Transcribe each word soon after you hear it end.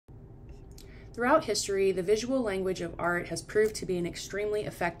Throughout history, the visual language of art has proved to be an extremely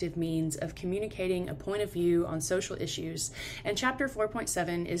effective means of communicating a point of view on social issues, and Chapter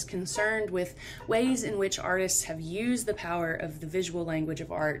 4.7 is concerned with ways in which artists have used the power of the visual language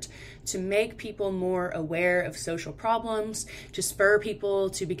of art to make people more aware of social problems, to spur people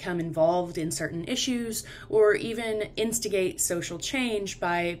to become involved in certain issues, or even instigate social change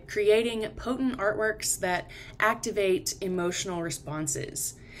by creating potent artworks that activate emotional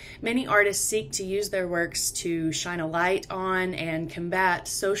responses. Many artists seek to use their works to shine a light on and combat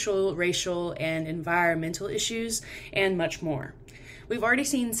social, racial, and environmental issues, and much more. We've already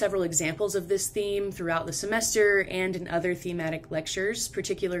seen several examples of this theme throughout the semester and in other thematic lectures,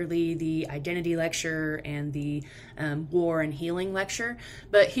 particularly the identity lecture and the war and healing lecture,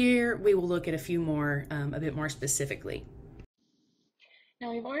 but here we will look at a few more a bit more specifically.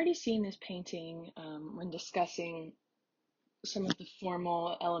 Now, we've already seen this painting when discussing some of the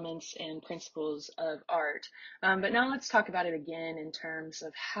formal elements and principles of art. But now let's talk about it again in terms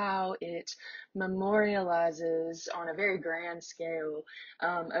of how it memorializes on a very grand scale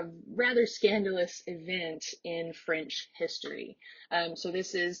a rather scandalous event in French history. So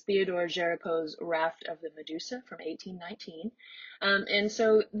this is Theodore Géricault's Raft of the Medusa from 1819. And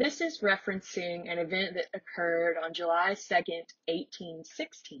so this is referencing an event that occurred on July 2nd,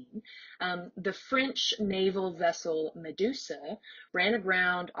 1816. The French naval vessel Medusa ran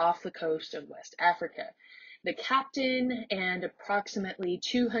aground off the coast of West Africa. The captain and approximately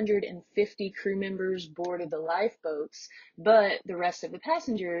 250 crew members boarded the lifeboats, but the rest of the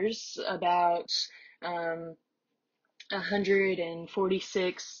passengers, about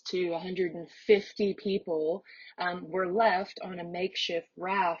 146 to 150 people, were left on a makeshift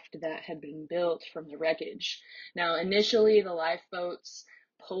raft that had been built from the wreckage. Now, initially, the lifeboats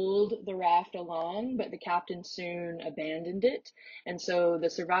pulled the raft along, but the captain soon abandoned it, and so the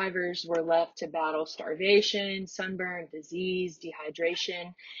survivors were left to battle starvation, sunburn, disease,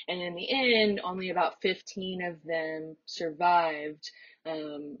 dehydration, and in the end, only about 15 of them survived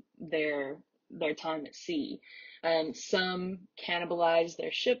their time at sea. Some cannibalized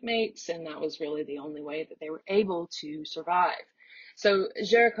their shipmates, and that was really the only way that they were able to survive. So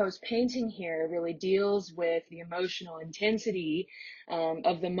Géricault's painting here really deals with the emotional intensity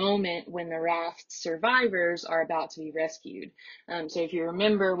of the moment when the raft survivors are about to be rescued. So if you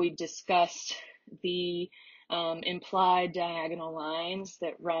remember, we discussed the implied diagonal lines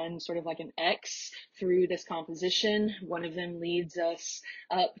that run sort of like an X through this composition. One of them leads us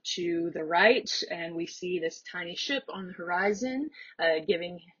up to the right, and we see this tiny ship on the horizon,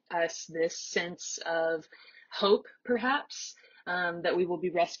 giving us this sense of hope, perhaps, that we will be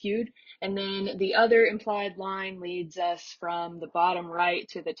rescued. And then the other implied line leads us from the bottom right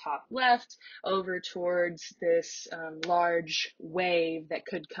to the top left over towards this large wave that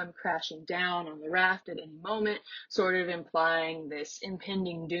could come crashing down on the raft at any moment, sort of implying this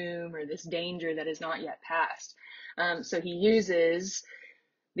impending doom or this danger that is not yet past. So he uses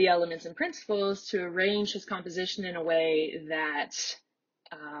the elements and principles to arrange his composition in a way that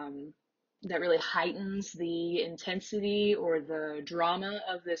that really heightens the intensity or the drama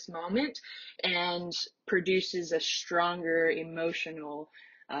of this moment and produces a stronger emotional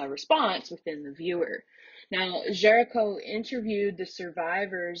response within the viewer. Now, Géricault interviewed the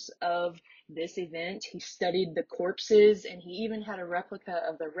survivors of this event. He studied the corpses, and he even had a replica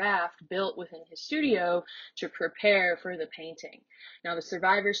of the raft built within his studio to prepare for the painting. Now, the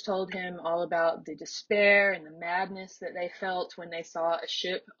survivors told him all about the despair and the madness that they felt when they saw a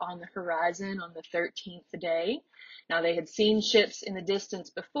ship on the horizon on the 13th day. Now, they had seen ships in the distance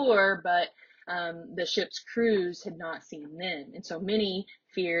before, but the ship's crews had not seen them, and so many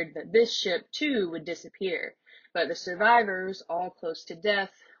feared that this ship too would disappear. But the survivors, all close to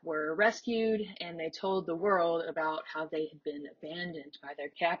death, were rescued, and they told the world about how they had been abandoned by their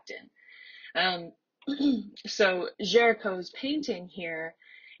captain. So Géricault's painting here,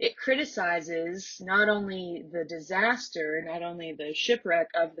 it criticizes not only the disaster, not only the shipwreck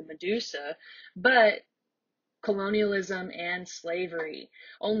of the Medusa, but colonialism and slavery.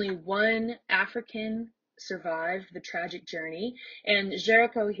 Only one African survived the tragic journey, and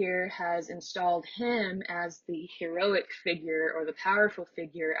Géricault here has installed him as the heroic figure or the powerful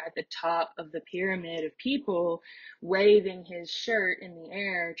figure at the top of the pyramid of people, waving his shirt in the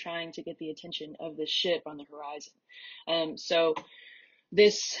air, trying to get the attention of the ship on the horizon. So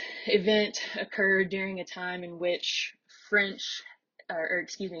this event occurred during a time in which France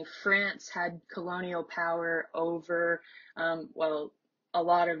had colonial power over, a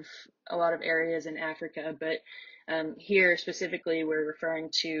lot of areas in Africa, but here specifically we're referring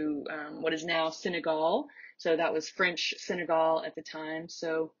to what is now Senegal. So that was French Senegal at the time.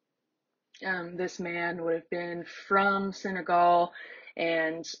 So This man would have been from Senegal,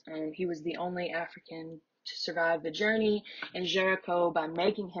 and he was the only African to survive the journey. And Jericho, by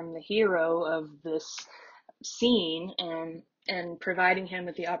making him the hero of this scene, and providing him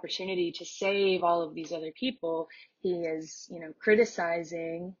with the opportunity to save all of these other people, he is,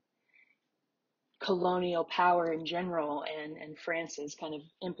 criticizing colonial power in general, and France's kind of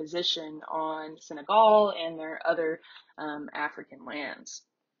imposition on Senegal and their other African lands.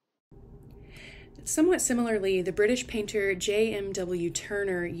 Somewhat similarly, the British painter J.M.W.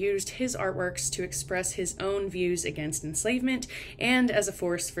 Turner used his artworks to express his own views against enslavement and as a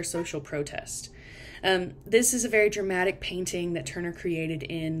force for social protest. This is a very dramatic painting that Turner created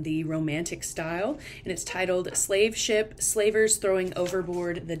in the Romantic style, and it's titled Slave Ship, Slavers Throwing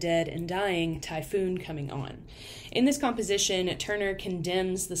Overboard the Dead and Dying, Typhoon Coming On. In this composition, Turner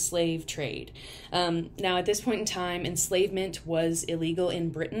condemns the slave trade. Now, at this point in time, enslavement was illegal in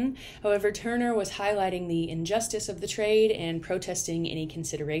Britain. However, Turner was highlighting the injustice of the trade and protesting any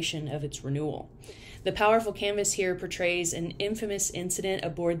consideration of its renewal. The powerful canvas here portrays an infamous incident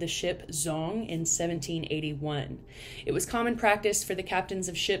aboard the ship Zong in 1781. It was common practice for the captains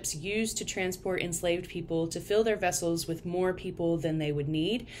of ships used to transport enslaved people to fill their vessels with more people than they would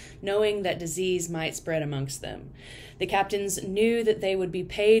need, knowing that disease might spread amongst them. The captains knew that they would be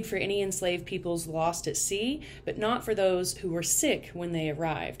paid for any enslaved peoples lost at sea, but not for those who were sick when they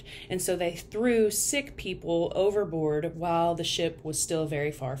arrived, and so they threw sick people overboard while the ship was still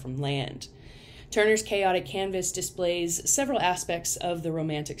very far from land. Turner's chaotic canvas displays several aspects of the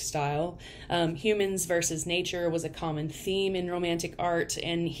Romantic style. Humans versus nature was a common theme in Romantic art,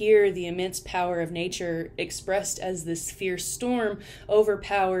 and here the immense power of nature expressed as this fierce storm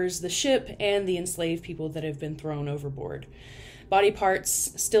overpowers the ship and the enslaved people that have been thrown overboard. Body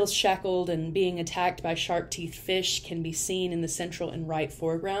parts still shackled and being attacked by sharp-teethed fish can be seen in the central and right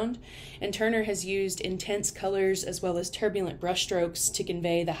foreground, and Turner has used intense colors as well as turbulent brushstrokes to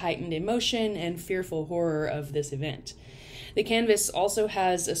convey the heightened emotion and fearful horror of this event. The canvas also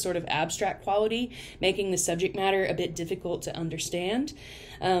has a sort of abstract quality, making the subject matter a bit difficult to understand.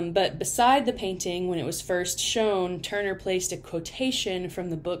 But beside the painting, when it was first shown, Turner placed a quotation from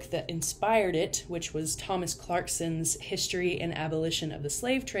the book that inspired it, which was Thomas Clarkson's History and Abolition of the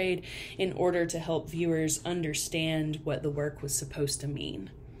Slave Trade, in order to help viewers understand what the work was supposed to mean.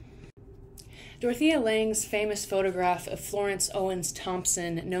 Dorothea Lange's famous photograph of Florence Owens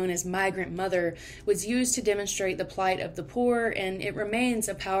Thompson, known as Migrant Mother, was used to demonstrate the plight of the poor, and it remains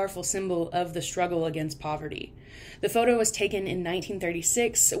a powerful symbol of the struggle against poverty. The photo was taken in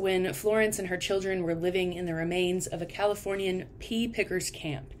 1936 when Florence and her children were living in the remains of a Californian pea pickers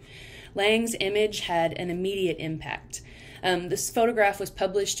camp. Lange's image had an immediate impact. This photograph was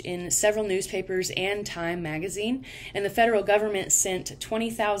published in several newspapers and Time magazine, and the federal government sent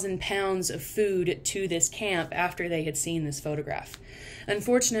 20,000 pounds of food to this camp after they had seen this photograph.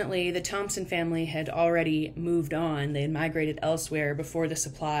 Unfortunately, the Thompson family had already moved on. They had migrated elsewhere before the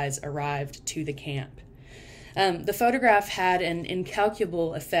supplies arrived to the camp. The photograph had an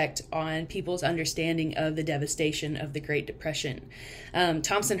incalculable effect on people's understanding of the devastation of the Great Depression.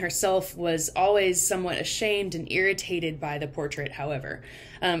 Thompson herself was always somewhat ashamed and irritated by the portrait, however.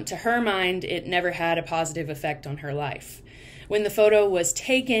 To her mind, it never had a positive effect on her life. When the photo was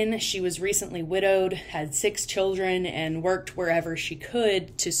taken, she was recently widowed, had 6 children, and worked wherever she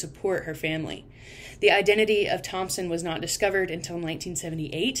could to support her family. The identity of Thompson was not discovered until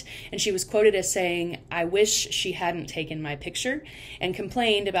 1978, and she was quoted as saying, "I wish she hadn't taken my picture," and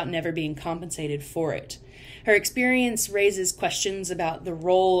complained about never being compensated for it. Her experience raises questions about the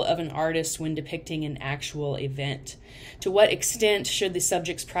role of an artist when depicting an actual event. To what extent should the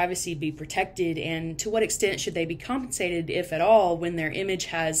subject's privacy be protected, and to what extent should they be compensated, if at all, when their image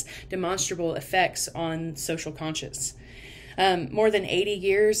has demonstrable effects on social conscience? More than 80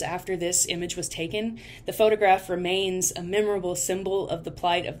 years after this image was taken, the photograph remains a memorable symbol of the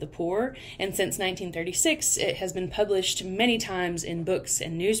plight of the poor, and since 1936, it has been published many times in books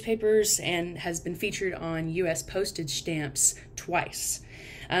and newspapers and has been featured on U.S. postage stamps twice.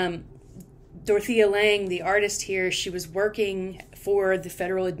 Dorothea Lange, the artist here, she was working for the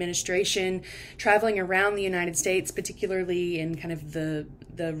federal administration, traveling around the United States, particularly in kind of the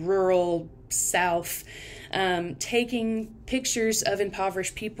rural South, taking pictures of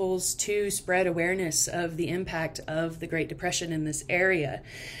impoverished peoples to spread awareness of the impact of the Great Depression in this area.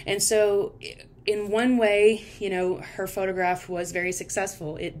 And so in one way, her photograph was very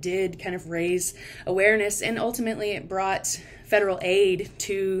successful. It did kind of raise awareness, and ultimately it brought federal aid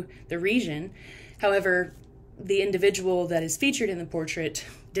to the region. However, the individual that is featured in the portrait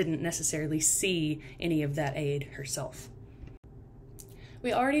didn't necessarily see any of that aid herself.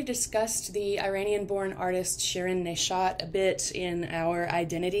 We already discussed the Iranian born artist Shirin Neshat a bit in our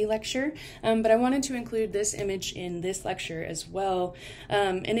identity lecture, but I wanted to include this image in this lecture as well.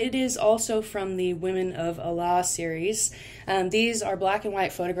 And it is also from the Women of Allah series. These are black and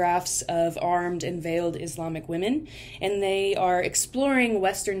white photographs of armed and veiled Islamic women, and they are exploring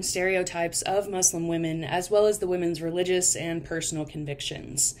Western stereotypes of Muslim women as well as the women's religious and personal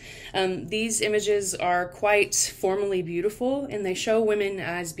convictions. These images are quite formally beautiful, and they show women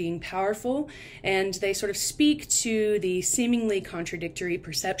as being powerful, and they sort of speak to the seemingly contradictory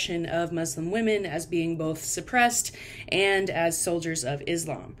perception of Muslim women as being both suppressed and as soldiers of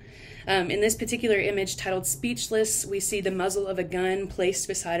Islam. In this particular image titled Speechless, we see the muzzle of a gun placed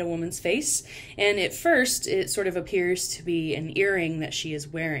beside a woman's face, and at first it sort of appears to be an earring that she is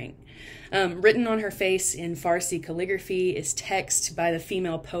wearing. Written on her face in Farsi calligraphy is text by the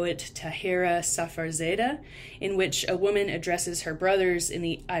female poet Tahira Safarzadeh, in which a woman addresses her brothers in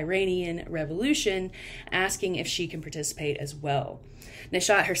the Iranian Revolution, asking if she can participate as well.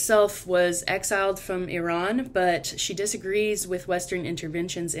 Neshat herself was exiled from Iran, but she disagrees with Western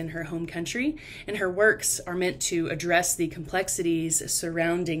interventions in her home country, and her works are meant to address the complexities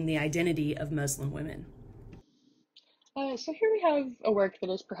surrounding the identity of Muslim women. So here we have a work that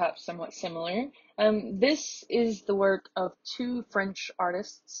is perhaps somewhat similar. This is the work of two French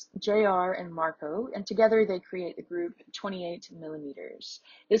artists, JR and Marco, and together they create the group 28 millimeters.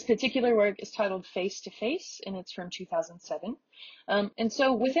 This particular work is titled Face to Face, and it's from 2007. And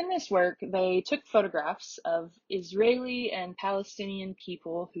so within this work, they took photographs of Israeli and Palestinian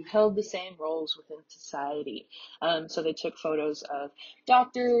people who held the same roles within society. So they took photos of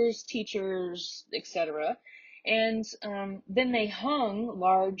doctors, teachers, etc. And then they hung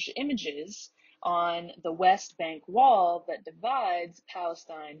large images on the West Bank wall that divides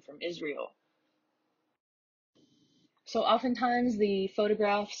Palestine from Israel. So oftentimes the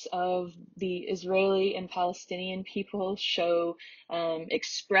photographs of the Israeli and Palestinian people show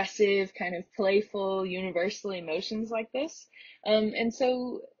expressive, kind of playful, universal emotions like this. And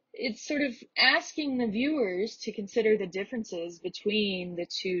so it's sort of asking the viewers to consider the differences between the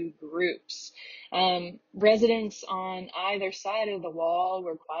two groups. Residents on either side of the wall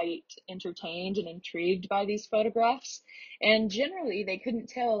were quite entertained and intrigued by these photographs, and generally they couldn't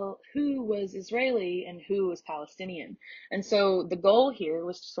tell who was Israeli and who was Palestinian. And so the goal here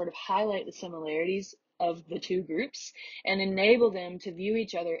was to sort of highlight the similarities of the two groups and enable them to view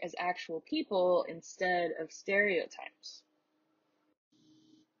each other as actual people instead of stereotypes.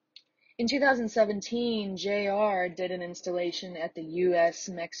 In 2017, JR did an installation at the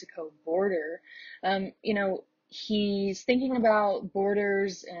US-Mexico border. He's thinking about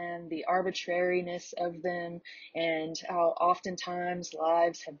borders and the arbitrariness of them and how oftentimes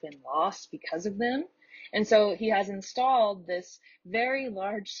lives have been lost because of them. And so he has installed this very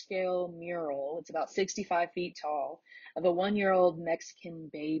large scale mural. It's about 65 feet tall, of a 1-year-old Mexican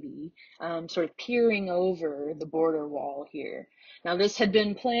baby, sort of peering over the border wall here. Now, this had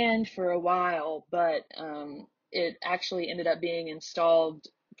been planned for a while, but it actually ended up being installed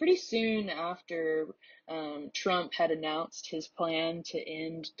pretty soon after Trump had announced his plan to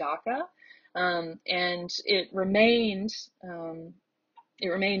end DACA. And it remained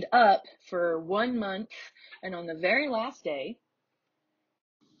up for 1 month, and on the very last day,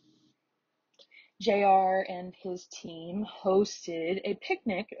 JR and his team hosted a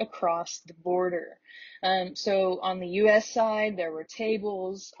picnic across the border. So on the US side, there were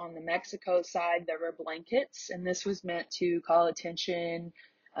tables. On the Mexico side, there were blankets, and this was meant to call attention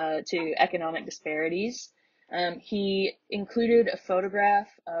to economic disparities. He included a photograph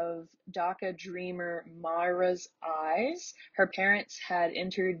of DACA dreamer Myra's eyes. Her parents had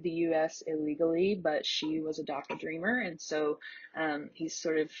entered the US illegally, but she was a DACA dreamer, and so he's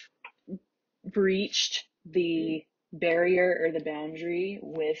sort of breached the barrier or the boundary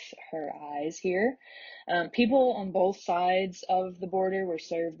with her eyes here. People on both sides of the border were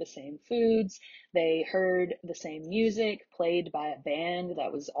served the same foods. They heard the same music played by a band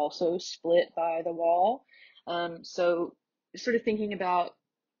that was also split by the wall. So sort of thinking about,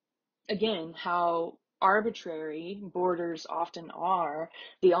 again, how arbitrary borders often are.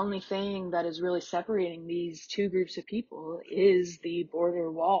 The only thing that is really separating these two groups of people is the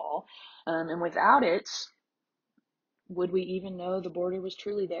border wall. And without it, would we even know the border was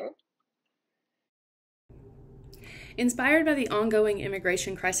truly there? Inspired by the ongoing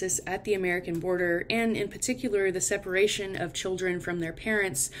immigration crisis at the American border, and in particular the separation of children from their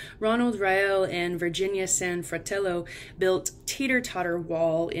parents, Ronald Rael and Virginia San Fratello built Teeter Totter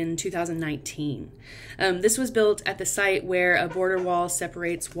Wall in 2019. This was built at the site where a border wall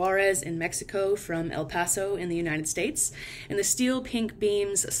separates Juarez in Mexico from El Paso in the United States, and the steel pink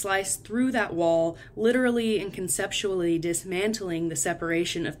beams slice through that wall, literally and conceptually dismantling the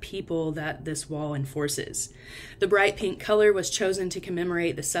separation of people that this wall enforces. The bright pink color was chosen to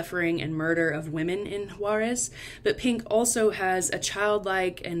commemorate the suffering and murder of women in Juarez, but pink also has a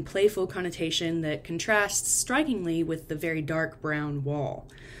childlike and playful connotation that contrasts strikingly with the very dark brown wall.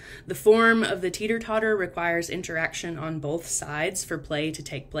 The form of the teeter-totter requires interaction on both sides for play to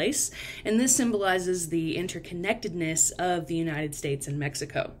take place, and this symbolizes the interconnectedness of the United States and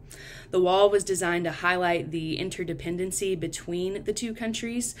Mexico. The wall was designed to highlight the interdependency between the two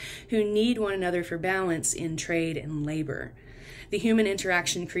countries, who need one another for balance in trade and labor. The human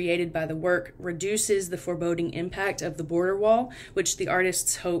interaction created by the work reduces the foreboding impact of the border wall, which the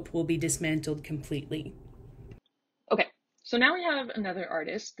artists hope will be dismantled completely. Okay, so now we have another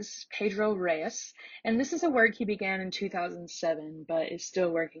artist. This is Pedro Reyes, and this is a work he began in 2007, but is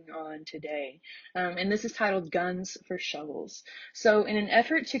still working on today. And this is titled Guns for Shovels. So in an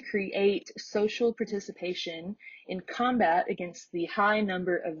effort to create social participation in combat against the high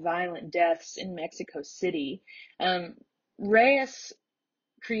number of violent deaths in Mexico City, Reyes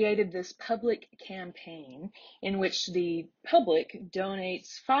created this public campaign in which the public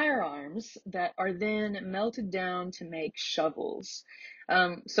donates firearms that are then melted down to make shovels.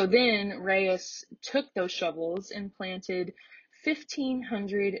 So then Reyes took those shovels and planted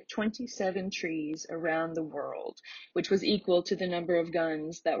 1,527 trees around the world, which was equal to the number of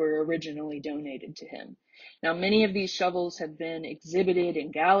guns that were originally donated to him. Now, many of these shovels have been exhibited in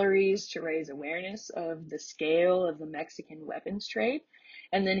galleries to raise awareness of the scale of the Mexican weapons trade.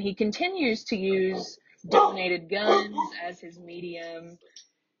 And then he continues to use donated guns as his medium.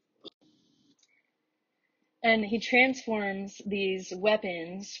 And he transforms these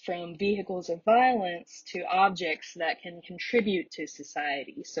weapons from vehicles of violence to objects that can contribute to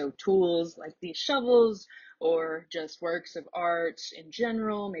society. So tools like these shovels, or just works of art in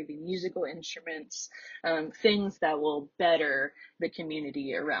general, maybe musical instruments, things that will better the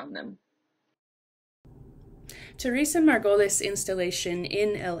community around them. Teresa Margolles' installation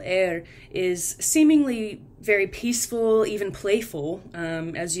in El Air is seemingly very peaceful, even playful,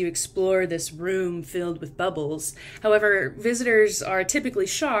 as you explore this room filled with bubbles. However, visitors are typically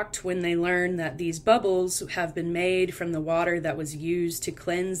shocked when they learn that these bubbles have been made from the water that was used to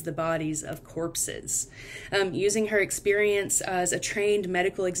cleanse the bodies of corpses. Using her experience as a trained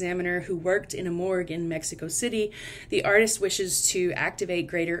medical examiner who worked in a morgue in Mexico City, the artist wishes to activate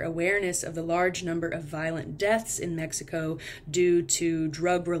greater awareness of the large number of violent deaths in Mexico due to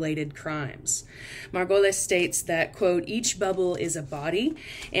drug-related crimes. Margolles states that, quote, each bubble is a body,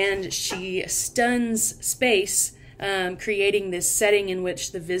 and she stuns space, creating this setting in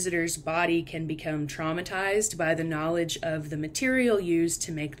which the visitor's body can become traumatized by the knowledge of the material used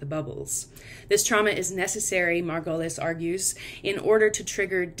to make the bubbles. This trauma is necessary, Margolles argues, in order to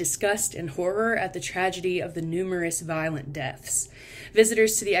trigger disgust and horror at the tragedy of the numerous violent deaths.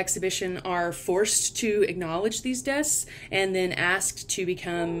 Visitors to the exhibition are forced to acknowledge these deaths and then asked to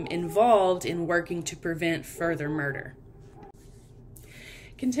become involved in working to prevent further murder.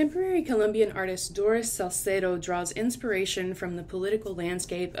 Contemporary Colombian artist Doris Salcedo draws inspiration from the political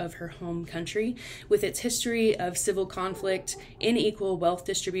landscape of her home country, with its history of civil conflict, unequal wealth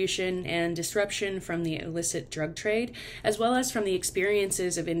distribution, and disruption from the illicit drug trade, as well as from the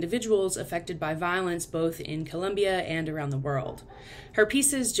experiences of individuals affected by violence both in Colombia and around the world. Her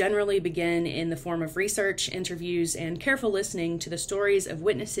pieces generally begin in the form of research, interviews, and careful listening to the stories of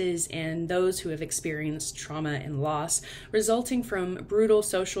witnesses and those who have experienced trauma and loss resulting from brutal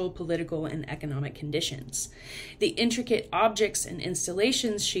social, political, and economic conditions. The intricate objects and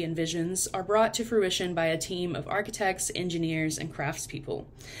installations she envisions are brought to fruition by a team of architects, engineers, and craftspeople.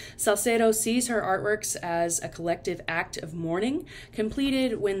 Salcedo sees her artworks as a collective act of mourning,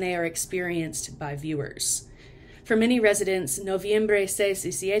 completed when they are experienced by viewers. For many residents, Noviembre 6 y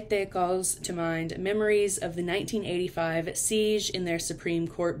 7 calls to mind memories of the 1985 siege in their Supreme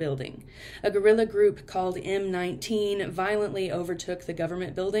Court building. A guerrilla group called M19 violently overtook the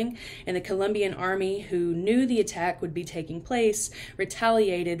government building, and the Colombian army, who knew the attack would be taking place,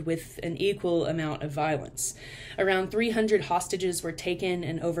 retaliated with an equal amount of violence. Around 300 hostages were taken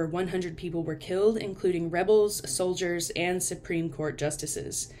and over 100 people were killed, including rebels, soldiers, and Supreme Court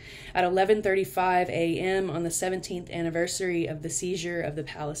justices. At 11:35 a.m. on the 17th 17th anniversary of the seizure of the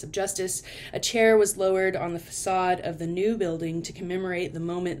Palace of Justice, a chair was lowered on the facade of the new building to commemorate the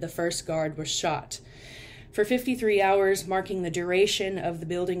moment the first guard was shot. For 53 hours, marking the duration of the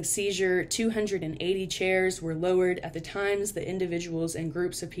building's seizure, 280 chairs were lowered at the times the individuals and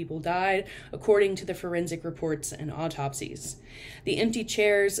groups of people died, according to the forensic reports and autopsies. The empty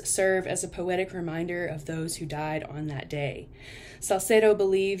chairs serve as a poetic reminder of those who died on that day. Salcedo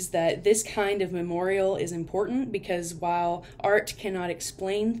believes that this kind of memorial is important because while art cannot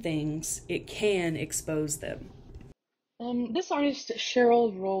explain things, it can expose them. This artist,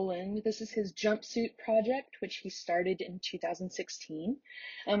 Cheryl Rowland, this is his jumpsuit project, which he started in 2016.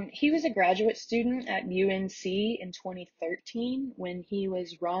 He was a graduate student at UNC in 2013 when he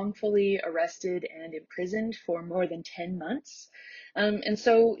was wrongfully arrested and imprisoned for more than 10 months. And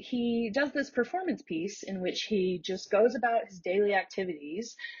so he does this performance piece in which he just goes about his daily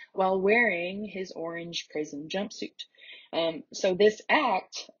activities while wearing his orange prison jumpsuit. So this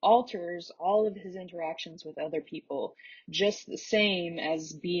act alters all of his interactions with other people, just the same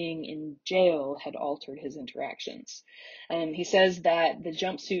as being in jail had altered his interactions. He says that the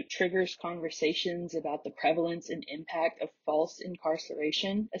jumpsuit triggers conversations about the prevalence and impact of false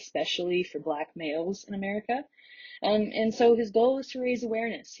incarceration, especially for Black males in America. And so his goal is to raise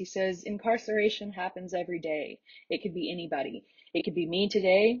awareness. He says incarceration happens every day. It could be anybody. It could be me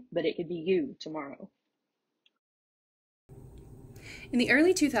today, but it could be you tomorrow. In the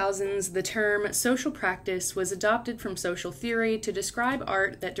early 2000s, the term social practice was adopted from social theory to describe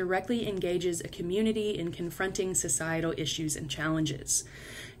art that directly engages a community in confronting societal issues and challenges.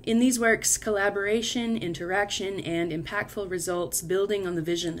 In these works, collaboration, interaction, and impactful results building on the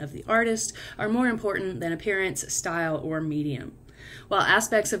vision of the artist are more important than appearance, style, or medium. While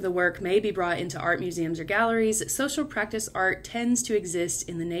aspects of the work may be brought into art museums or galleries, social practice art tends to exist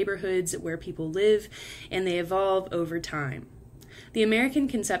in the neighborhoods where people live, and they evolve over time. The American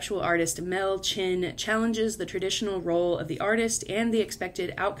conceptual artist Mel Chin challenges the traditional role of the artist and the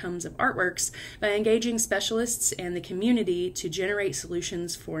expected outcomes of artworks by engaging specialists and the community to generate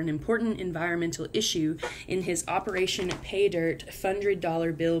solutions for an important environmental issue in his Operation Pay Dirt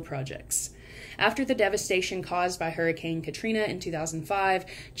 $100 bill projects. After the devastation caused by Hurricane Katrina in 2005,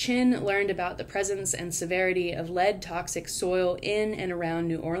 Chin learned about the presence and severity of lead-toxic soil in and around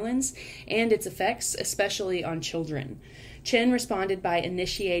New Orleans and its effects, especially on children. Chin responded by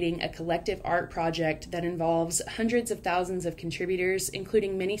initiating a collective art project that involves hundreds of thousands of contributors,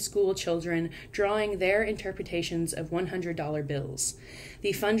 including many school children, drawing their interpretations of $100 bills.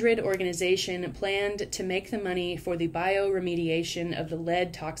 The Fundred organization planned to make the money for the bioremediation of the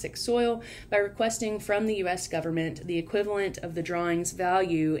lead-toxic soil by requesting from the U.S. government the equivalent of the drawing's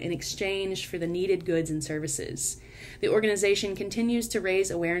value in exchange for the needed goods and services. The organization continues to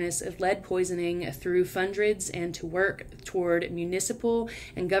raise awareness of lead poisoning through Fundreds and to work toward municipal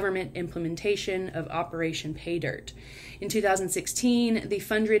and government implementation of Operation Pay Dirt. In 2016, the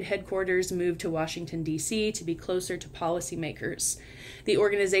Fundred headquarters moved to Washington, D.C. to be closer to policymakers. The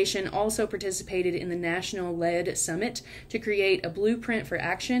organization also participated in the National Lead Summit to create a blueprint for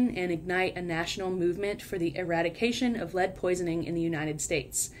action and ignite a national movement for the eradication of lead poisoning in the United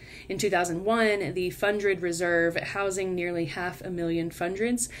States. In 2001, the Fundred Reserve, housing nearly 500,000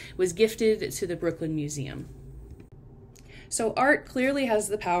 Fundreds, was gifted to the Brooklyn Museum. So art clearly has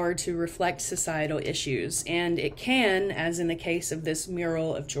the power to reflect societal issues, and it can, as in the case of this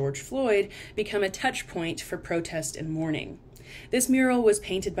mural of George Floyd, become a touch point for protest and mourning. This mural was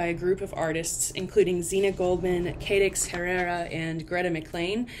painted by a group of artists, including Zena Goldman, Cadix Herrera, and Greta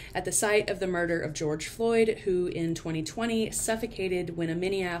McLean, at the site of the murder of George Floyd, who in 2020 suffocated when a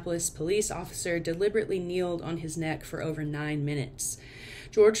Minneapolis police officer deliberately kneeled on his neck for over 9 minutes.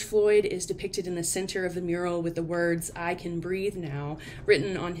 George Floyd is depicted in the center of the mural with the words, "I can breathe now,"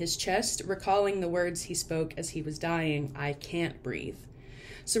 written on his chest, recalling the words he spoke as he was dying, "I can't breathe."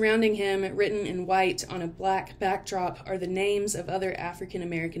 Surrounding him, written in white on a black backdrop, are the names of other African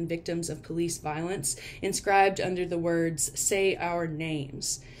American victims of police violence, inscribed under the words, "Say our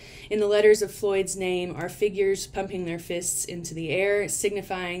names." In the letters of Floyd's name are figures pumping their fists into the air,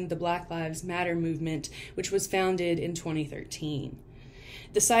 signifying the Black Lives Matter movement, which was founded in 2013.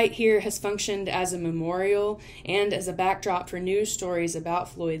 The site here has functioned as a memorial and as a backdrop for news stories about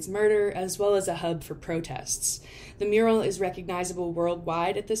Floyd's murder, as well as a hub for protests. The mural is recognizable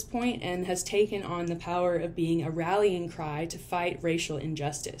worldwide at this point and has taken on the power of being a rallying cry to fight racial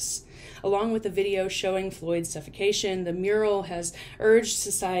injustice. Along with the video showing Floyd's suffocation, the mural has urged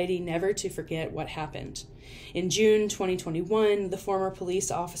society never to forget what happened. In June 2021, the former police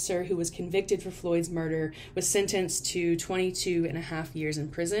officer who was convicted for Floyd's murder was sentenced to 22 and a half years in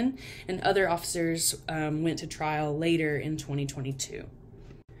prison, and other officers went to trial later in 2022.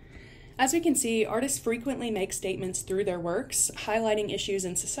 As we can see, artists frequently make statements through their works, highlighting issues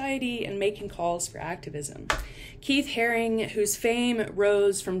in society and making calls for activism. Keith Haring, whose fame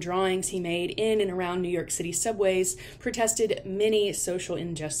rose from drawings he made in and around New York City subways, protested many social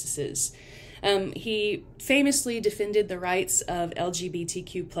injustices. He famously defended the rights of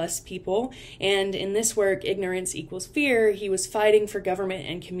LGBTQ plus people, and in this work, Ignorance Equals Fear, he was fighting for government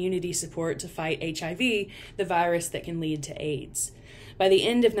and community support to fight HIV, the virus that can lead to AIDS. By the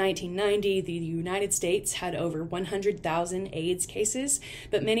end of 1990, the United States had over 100,000 AIDS cases,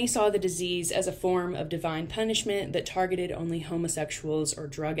 but many saw the disease as a form of divine punishment that targeted only homosexuals or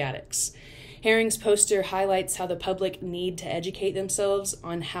drug addicts. Haring's poster highlights how the public need to educate themselves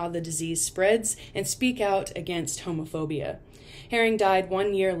on how the disease spreads and speak out against homophobia. Haring died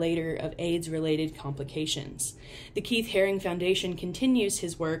 1 year later of AIDS-related complications. The Keith Haring Foundation continues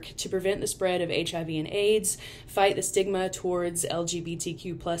his work to prevent the spread of HIV and AIDS, fight the stigma towards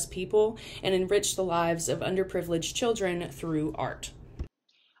LGBTQ plus people, and enrich the lives of underprivileged children through art.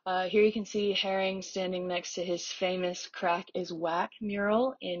 Here you can see Haring standing next to his famous Crack is Whack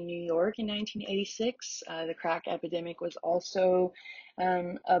mural in New York in 1986. The crack epidemic was also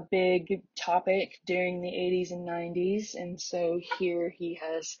a big topic during the 80s and 90s, and so here he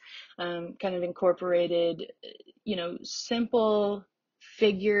has kind of incorporated, simple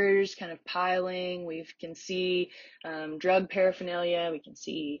figures kind of piling. We can see drug paraphernalia. We can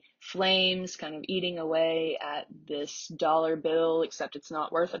see flames kind of eating away at this dollar bill, except it's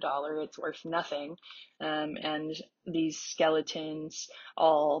not worth $1, it's worth nothing. And these skeletons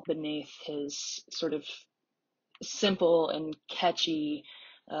all beneath his sort of simple and catchy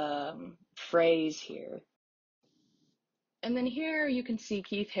phrase here. And then here you can see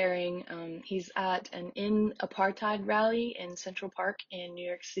Keith Haring. He's at an In Apartheid rally in Central Park in New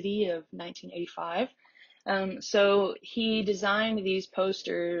York City of 1985. So he designed these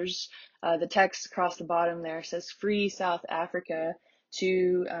posters. The text across the bottom there says "Free South Africa,"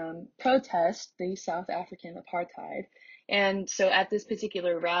 to protest the South African apartheid. And so at this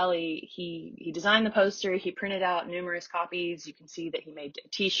particular rally, he designed the poster, he printed out numerous copies. You can see that he made a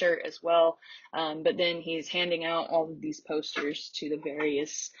t-shirt as well. But then he's handing out all of these posters to the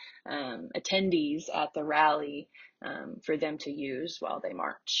various attendees at the rally for them to use while they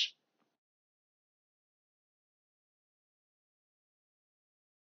march.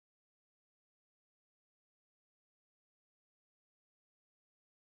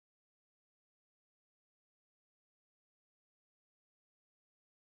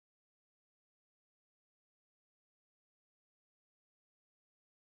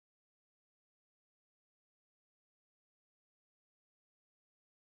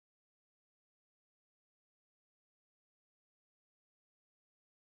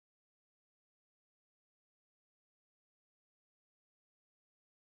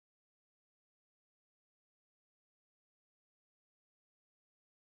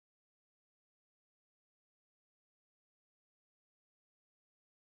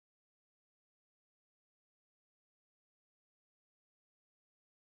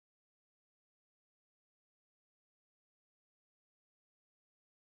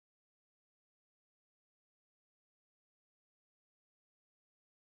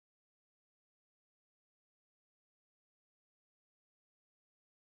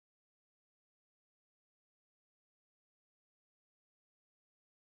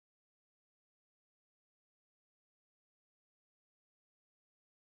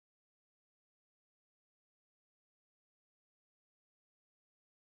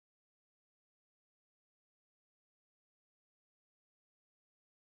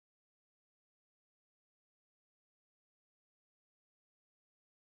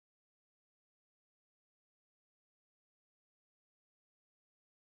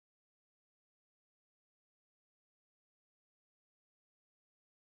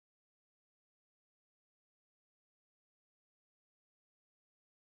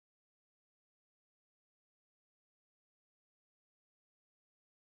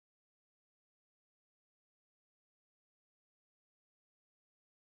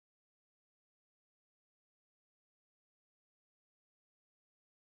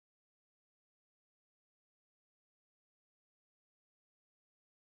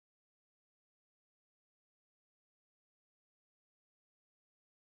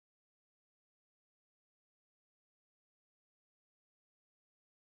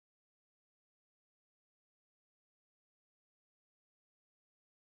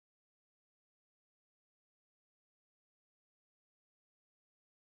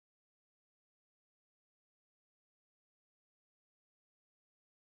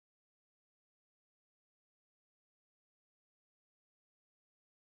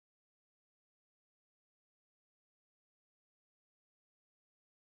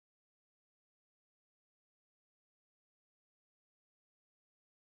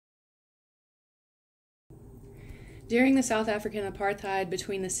 During the South African apartheid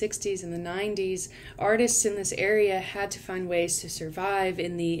between the 60s and the 90s, artists in this area had to find ways to survive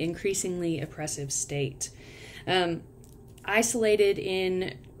in the increasingly oppressive state. Isolated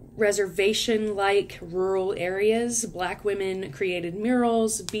in reservation-like rural areas, Black women created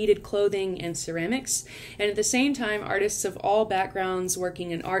murals, beaded clothing, and ceramics, and at the same time, artists of all backgrounds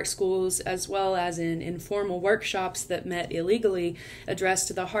working in art schools as well as in informal workshops that met illegally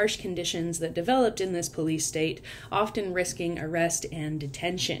addressed the harsh conditions that developed in this police state, often risking arrest and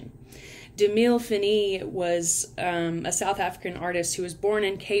detention. Demille Finney was a South African artist who was born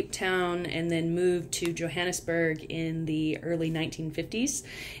in Cape Town and then moved to Johannesburg in the early 1950s,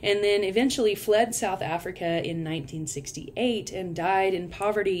 and then eventually fled South Africa in 1968 and died in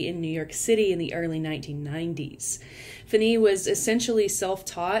poverty in New York City in the early 1990s. Finney was essentially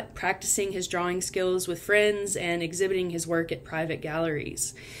self-taught, practicing his drawing skills with friends and exhibiting his work at private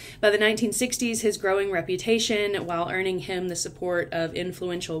galleries. By the 1960s, his growing reputation, while earning him the support of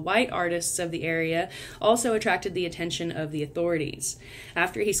influential white artists of the area, also attracted the attention of the authorities.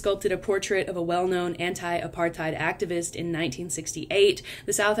 After he sculpted a portrait of a well-known anti-apartheid activist in 1968,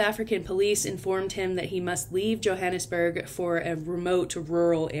 the South African police informed him that he must leave Johannesburg for a remote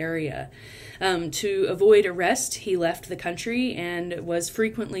rural area. To avoid arrest, he left the country and was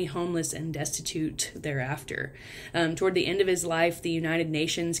frequently homeless and destitute thereafter. Toward the end of his life, the United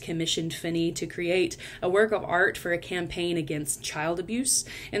Nations commissioned Finney to create a work of art for a campaign against child abuse,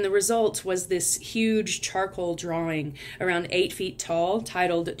 and the result was this huge charcoal drawing around 8 feet tall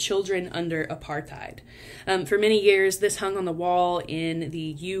titled Children Under Apartheid. For many years, this hung on the wall in the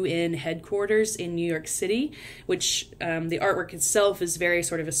UN headquarters in New York City, which the artwork itself is very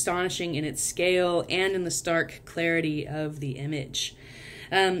sort of astonishing in its scale and in the stark clarity of the image.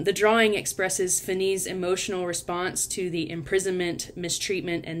 The drawing expresses Finney's emotional response to the imprisonment,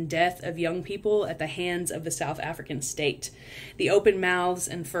 mistreatment, and death of young people at the hands of the South African state. The open mouths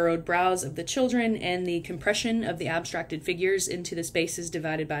and furrowed brows of the children and the compression of the abstracted figures into the spaces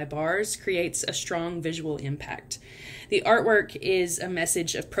divided by bars creates a strong visual impact. The artwork is a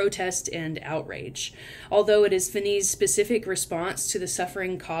message of protest and outrage. Although it is Finney's specific response to the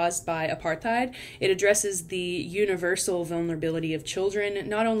suffering caused by apartheid, it addresses the universal vulnerability of children,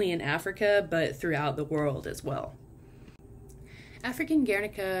 not only in Africa, but throughout the world as well. African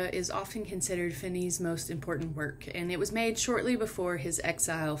Guernica is often considered Finney's most important work, and it was made shortly before his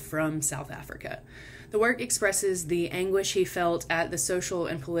exile from South Africa. The work expresses the anguish he felt at the social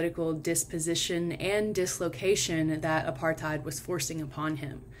and political disposition and dislocation that apartheid was forcing upon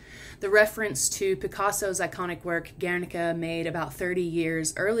him. The reference to Picasso's iconic work Guernica, made about 30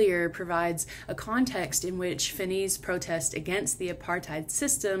 years earlier, provides a context in which Finney's protest against the apartheid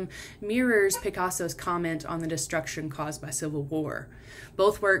system mirrors Picasso's comment on the destruction caused by civil war.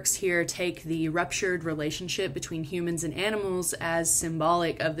 Both works here take the ruptured relationship between humans and animals as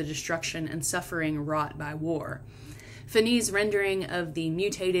symbolic of the destruction and suffering wrought by war. Finney's rendering of the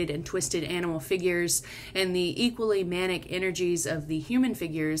mutated and twisted animal figures and the equally manic energies of the human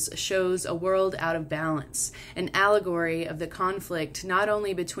figures shows a world out of balance, an allegory of the conflict not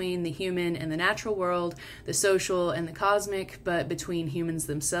only between the human and the natural world, the social and the cosmic, but between humans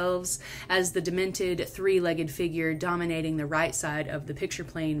themselves, as the demented three-legged figure dominating the right side of the picture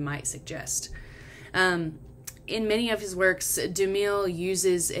plane might suggest. In many of his works, Demille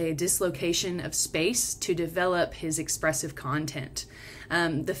uses a dislocation of space to develop his expressive content.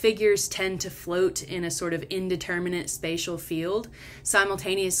 The figures tend to float in a sort of indeterminate spatial field,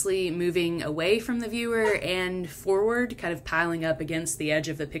 simultaneously moving away from the viewer and forward, kind of piling up against the edge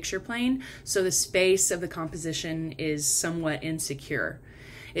of the picture plane, so the space of the composition is somewhat insecure.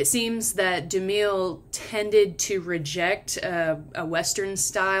 It seems that Demille tended to reject a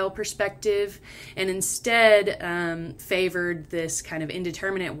Western-style perspective and instead favored this kind of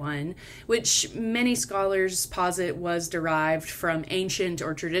indeterminate one, which many scholars posit was derived from ancient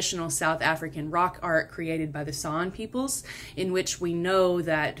or traditional South African rock art created by the San peoples, in which we know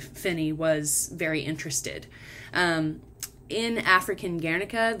that Finney was very interested. In African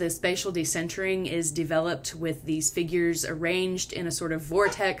Guernica, the spatial decentering is developed with these figures arranged in a sort of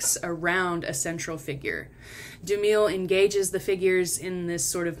vortex around a central figure. Demille engages the figures in this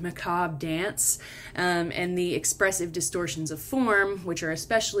sort of macabre dance, and the expressive distortions of form, which are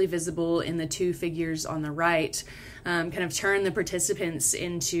especially visible in the two figures on the right, kind of turn the participants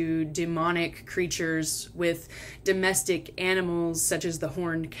into demonic creatures with domestic animals such as the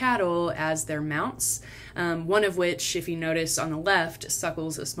horned cattle as their mounts, one of which, if you notice on the left,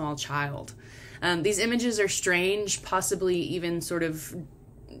 suckles a small child. These images are strange, possibly even sort of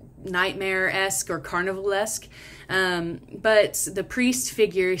nightmare-esque or carnival-esque. But the priest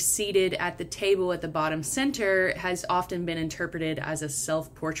figure seated at the table at the bottom center has often been interpreted as a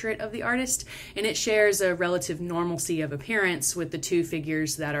self-portrait of the artist, and it shares a relative normalcy of appearance with the two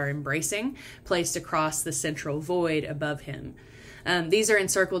figures that are embracing, placed across the central void above him. These are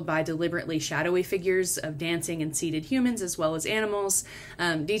encircled by deliberately shadowy figures of dancing and seated humans as well as animals,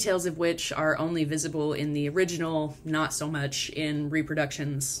 details of which are only visible in the original, not so much in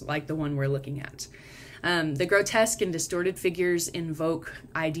reproductions like the one we're looking at. The grotesque and distorted figures invoke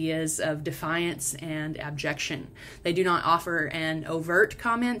ideas of defiance and abjection. They do not offer an overt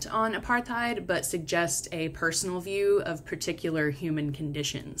comment on apartheid, but suggest a personal view of particular human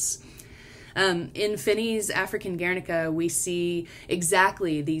conditions. In Finney's African Guernica, we see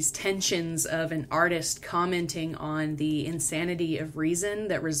exactly these tensions of an artist commenting on the insanity of reason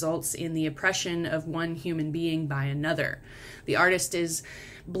that results in the oppression of one human being by another. The artist is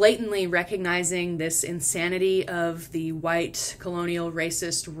blatantly recognizing this insanity of the white colonial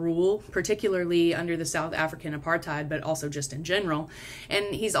racist rule, particularly under the South African apartheid, but also just in general.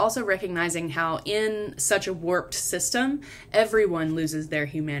 And he's also recognizing how in such a warped system, everyone loses their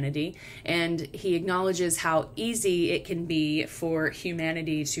humanity. And he acknowledges how easy it can be for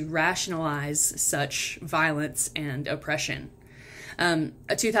humanity to rationalize such violence and oppression.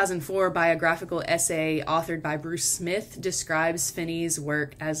 A 2004 biographical essay authored by Bruce Smith describes Finney's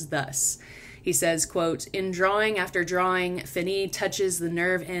work as thus. He says, quote, "In drawing after drawing, Finney touches the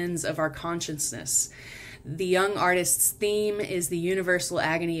nerve ends of our consciousness. The young artist's theme is the universal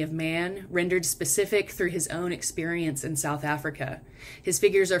agony of man, rendered specific through his own experience in South Africa. His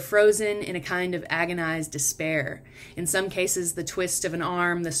figures are frozen in a kind of agonized despair. In some cases, the twist of an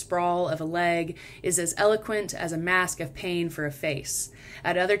arm, the sprawl of a leg, is as eloquent as a mask of pain for a face.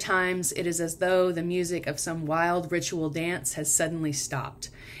 At other times, it is as though the music of some wild ritual dance has suddenly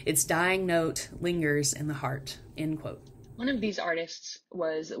stopped. Its dying note lingers in the heart." End quote. One of these artists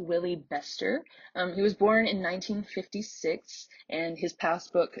was Willie Bester. He was born in 1956, and his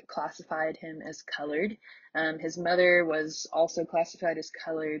passbook classified him as colored. His mother was also classified as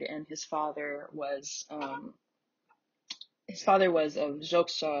colored, and his father was of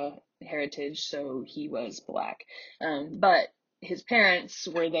Xhosa heritage, so he was black. But his parents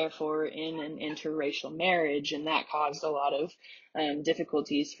were therefore in an interracial marriage, and that caused a lot of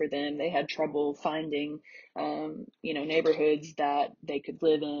difficulties for them. They had trouble finding, neighborhoods that they could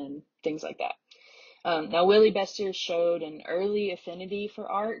live in, things like that. Now, Willie Bester showed an early affinity for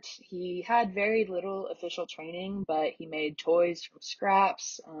art. He had very little official training, but he made toys from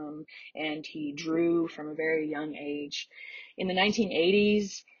scraps, and he drew from a very young age. In the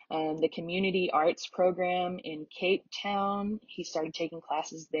 1980s, the community arts program in Cape Town, he started taking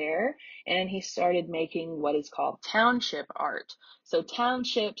classes there, and he started making what is called township art. So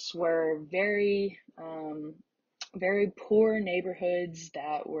townships were very poor neighborhoods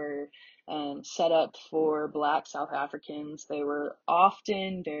that were set up for Black South Africans. They were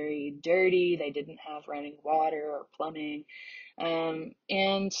often very dirty. They didn't have running water or plumbing.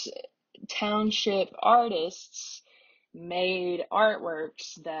 And township artists made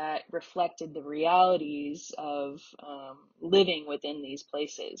artworks that reflected the realities of living within these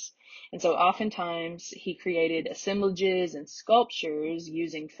places. And so oftentimes he created assemblages and sculptures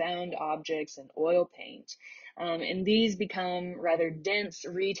using found objects and oil paint. And these become rather dense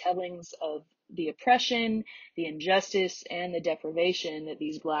retellings of the oppression, the injustice, and the deprivation that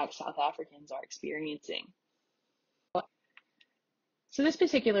these Black South Africans are experiencing. So this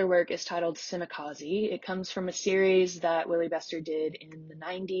particular work is titled Simikaze. It comes from a series that Willie Bester did in the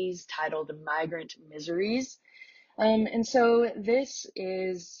 90s titled Migrant Miseries. And so this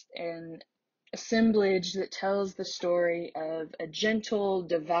is an assemblage that tells the story of a gentle,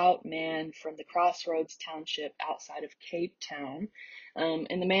 devout man from the Crossroads Township outside of Cape Town.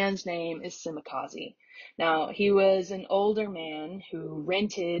 And the man's name is Simikaze. Now, he was an older man who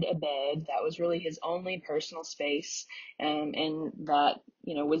rented a bed that was really his only personal space, and that,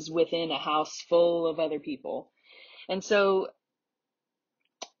 was within a house full of other people. And so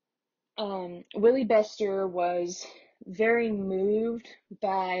Willie Bester was very moved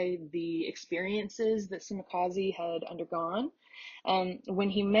by the experiences that Simikaze had undergone. When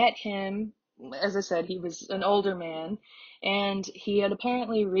he met him, as I said, he was an older man, and he had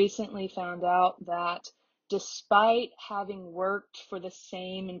apparently recently found out that despite having worked for the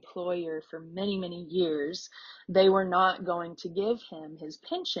same employer for many, many years, they were not going to give him his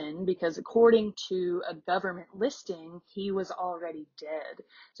pension because according to a government listing, he was already dead.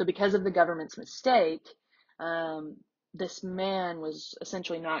 So because of the government's mistake, this man was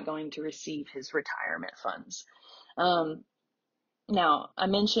essentially not going to receive his retirement funds. Now, I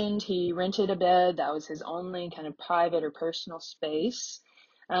mentioned he rented a bed. That was his only kind of private or personal space.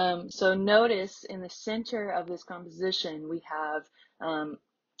 So notice in the center of this composition, we have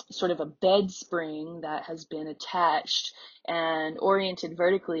sort of a bed spring that has been attached and oriented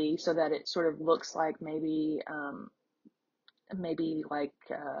vertically so that it sort of looks like maybe like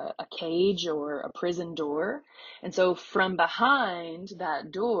a cage or a prison door. And so from behind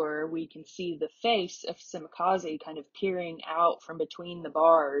that door, we can see the face of Simikaze kind of peering out from between the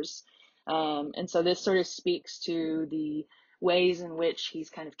bars. And so this sort of speaks to the ways in which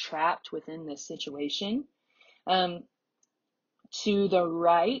he's kind of trapped within this situation. Um, to the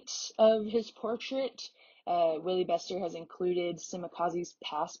right of his portrait, Willie Bester has included Simikaze's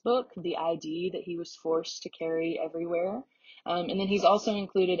passbook, the ID that he was forced to carry everywhere. And then he's also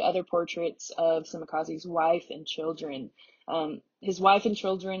included other portraits of Simikaze's wife and children. His wife and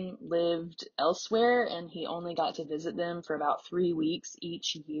children lived elsewhere, and he only got to visit them for about 3 weeks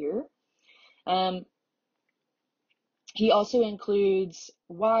each year. He also includes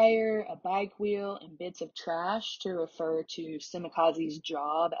wire, a bike wheel, and bits of trash to refer to Simikaze's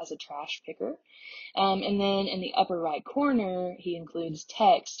job as a trash picker. And then in the upper right corner, he includes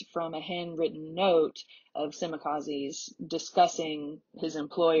text from a handwritten note of Simikaze's discussing his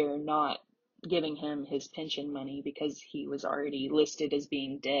employer not giving him his pension money because he was already listed as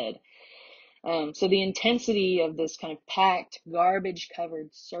being dead. So the intensity of this kind of packed,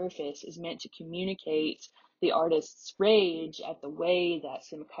 garbage-covered surface is meant to communicate the artist's rage at the way that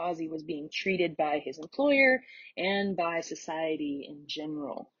Simikaze was being treated by his employer and by society in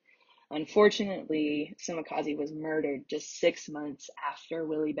general. Unfortunately, Simikaze was murdered just 6 months after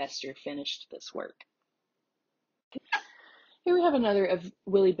Willie Bester finished this work. Here we have another of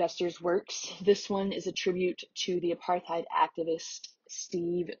Willie Bester's works. This one is a tribute to the apartheid activist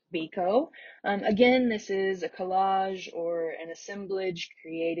Steve Biko. Again, this is a collage or an assemblage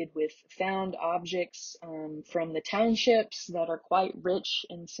created with found objects from the townships that are quite rich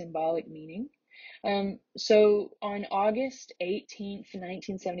in symbolic meaning. So on August 18th,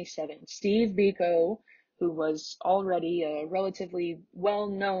 1977, Steve Biko, who was already a relatively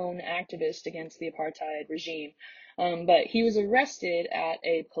well-known activist against the apartheid regime, but he was arrested at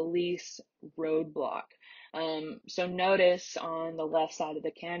a police roadblock. So notice on the left side of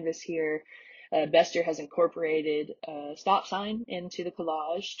the canvas here, Bester has incorporated a stop sign into the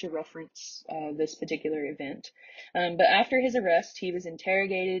collage to reference this particular event. But after his arrest, he was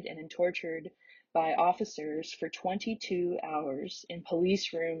interrogated and tortured by officers for 22 hours in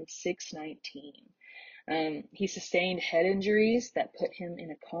police room 619. He sustained head injuries that put him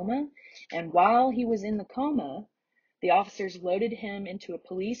in a coma, and while he was in the coma, the officers loaded him into a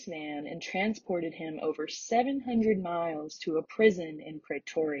police van and transported him over 700 miles to a prison in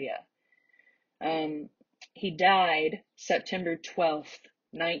Pretoria. He died September 12th,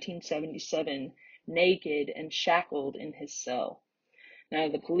 1977, naked and shackled in his cell. Now,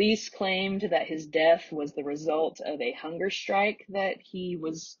 the police claimed that his death was the result of a hunger strike that he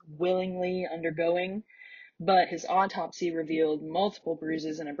was willingly undergoing, but his autopsy revealed multiple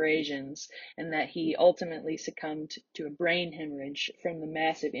bruises and abrasions, and that he ultimately succumbed to a brain hemorrhage from the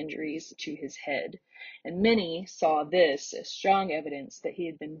massive injuries to his head. And many saw this as strong evidence that he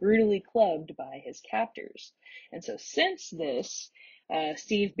had been brutally clubbed by his captors. And so since this,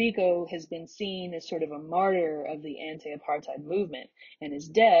 Steve Biko has been seen as sort of a martyr of the anti-apartheid movement, and his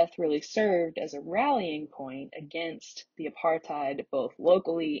death really served as a rallying point against the apartheid both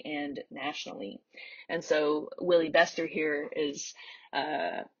locally and nationally. And so Willie Bester here is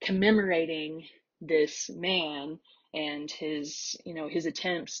commemorating this man and his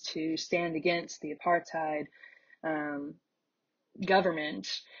attempts to stand against the apartheid government,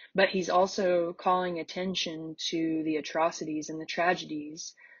 but he's also calling attention to the atrocities and the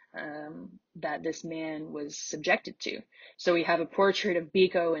tragedies that this man was subjected to. So we have a portrait of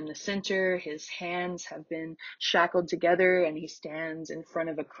Biko in the center. His hands have been shackled together and he stands in front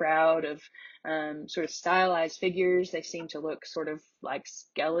of a crowd of sort of stylized figures. They seem to look sort of like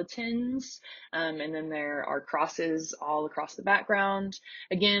skeletons. And then there are crosses all across the background.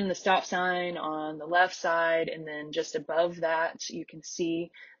 Again, the stop sign on the left side, and then just above that, you can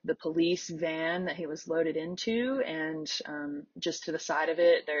see the police van that he was loaded into, and just to the side of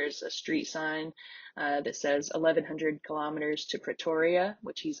it, there's a street sign that says 1100 kilometers to Pretoria,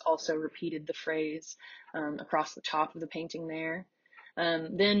 which he's also repeated the phrase across the top of the painting there.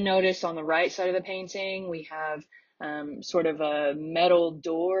 Then notice on the right side of the painting, we have sort of a metal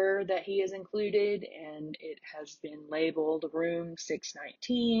door that he has included, and it has been labeled room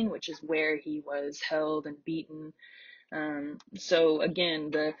 619, which is where he was held and beaten So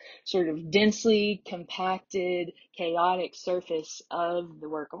again, the sort of densely compacted, chaotic surface of the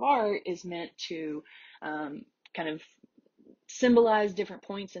work of art is meant to kind of symbolize different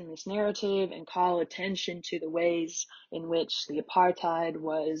points in this narrative and call attention to the ways in which the apartheid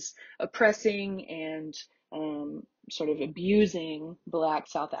was oppressing and sort of abusing Black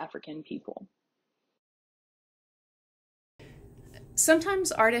South African people.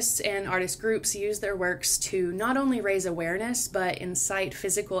 Sometimes artists and artist groups use their works to not only raise awareness, but incite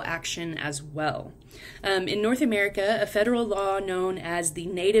physical action as well. In North America, a federal law known as the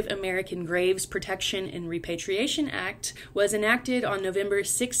Native American Graves Protection and Repatriation Act was enacted on November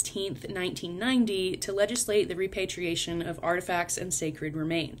 16, 1990, to legislate the repatriation of artifacts and sacred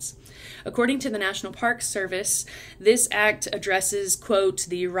remains. According to the National Park Service, this act addresses, quote,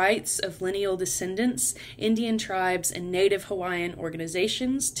 the rights of lineal descendants, Indian tribes, and Native Hawaiian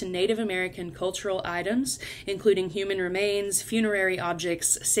organizations to Native American cultural items, including human remains, funerary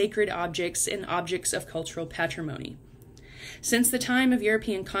objects, sacred objects, and objects of cultural patrimony. Since the time of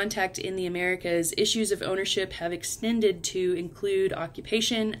European contact in the Americas, issues of ownership have extended to include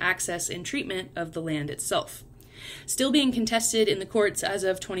occupation, access, and treatment of the land itself. Still being contested in the courts as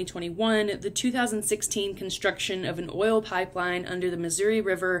of 2021, the 2016 construction of an oil pipeline under the Missouri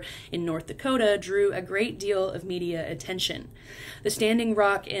River in North Dakota drew a great deal of media attention. The Standing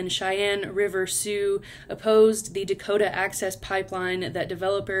Rock and Cheyenne River Sioux opposed the Dakota Access Pipeline that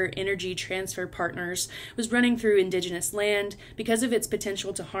developer Energy Transfer Partners was running through indigenous land because of its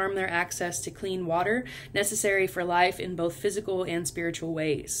potential to harm their access to clean water necessary for life in both physical and spiritual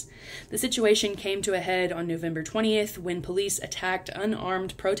ways. The situation came to a head on November 20th when police attacked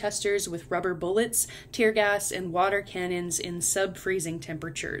unarmed protesters with rubber bullets, tear gas, and water cannons in sub-freezing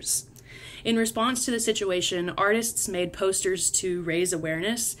temperatures. In response to the situation, artists made posters to raise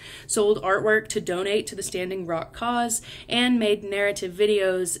awareness, sold artwork to donate to the Standing Rock cause, and made narrative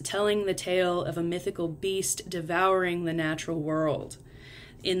videos telling the tale of a mythical beast devouring the natural world.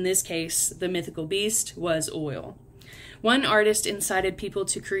 In this case, the mythical beast was oil. One artist incited people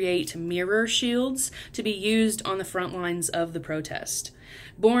to create mirror shields to be used on the front lines of the protest.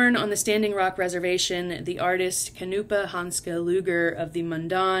 Born on the Standing Rock Reservation, the artist Kanupa Hanska Luger of the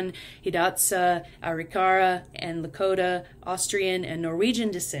Mandan, Hidatsa, Arikara, and Lakota, Austrian, and Norwegian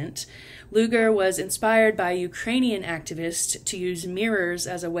descent, Luger was inspired by Ukrainian activists to use mirrors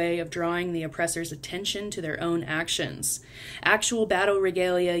as a way of drawing the oppressor's attention to their own actions. Actual battle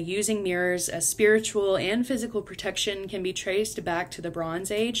regalia using mirrors as spiritual and physical protection can be traced back to the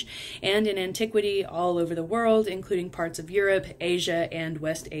Bronze Age and in antiquity all over the world, including parts of Europe, Asia, and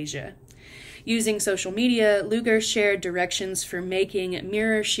West Asia. Using social media, Luger shared directions for making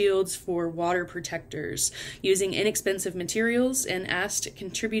mirror shields for water protectors, using inexpensive materials, and asked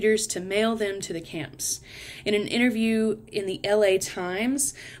contributors to mail them to the camps. In an interview in the LA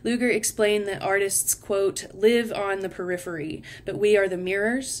Times, Luger explained that artists, quote, live on the periphery, but we are the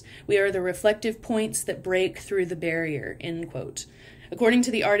mirrors, we are the reflective points that break through the barrier, end quote. According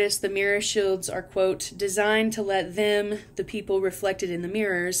to the artist, the mirror shields are, quote, designed to let them, the people reflected in the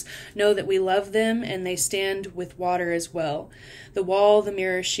mirrors, know that we love them and they stand with water as well. The wall the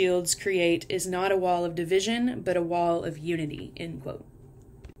mirror shields create is not a wall of division, but a wall of unity, end quote.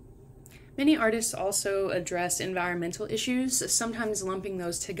 Many artists also address environmental issues, sometimes lumping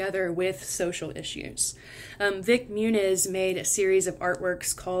those together with social issues. Vic Muniz made a series of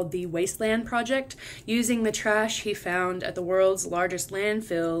artworks called the Wasteland Project, using the trash he found at the world's largest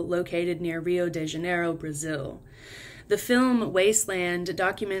landfill located near Rio de Janeiro, Brazil. The film Wasteland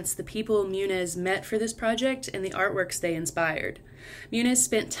documents the people Muniz met for this project and the artworks they inspired. Muniz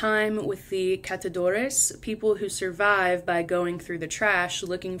spent time with the catadores, people who survive by going through the trash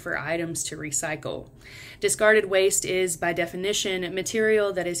looking for items to recycle. Discarded waste is, by definition,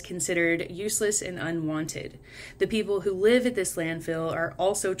 material that is considered useless and unwanted. The people who live at this landfill are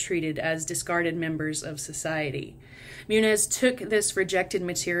also treated as discarded members of society. Muniz took this rejected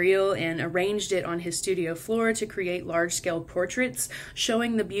material and arranged it on his studio floor to create large-scale portraits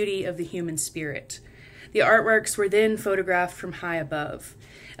showing the beauty of the human spirit. The artworks were then photographed from high above.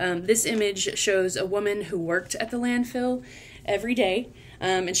 This image shows a woman who worked at the landfill every day,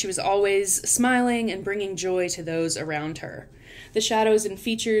 and she was always smiling and bringing joy to those around her. The shadows and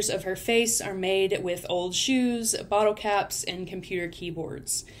features of her face are made with old shoes, bottle caps, and computer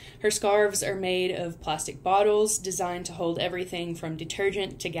keyboards. Her scarves are made of plastic bottles designed to hold everything from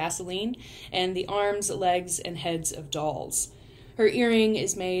detergent to gasoline, and the arms, legs, and heads of dolls. Her earring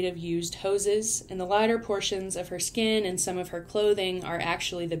is made of used hoses, and the lighter portions of her skin and some of her clothing are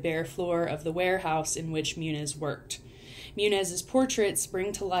actually the bare floor of the warehouse in which Muniz worked. Munez's portraits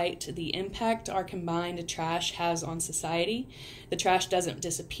bring to light the impact our combined trash has on society. The trash doesn't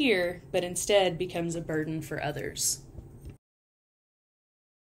disappear, but instead becomes a burden for others.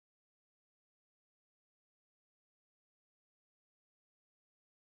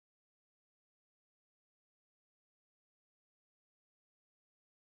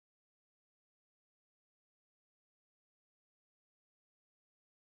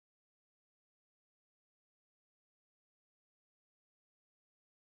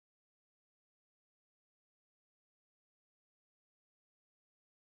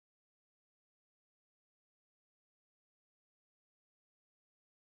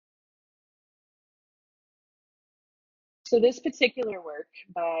 So this particular work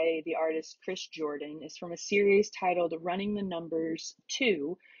by the artist Chris Jordan is from a series titled Running the Numbers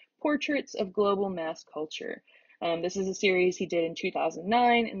 2, Portraits of Global Mass Culture. This is a series he did in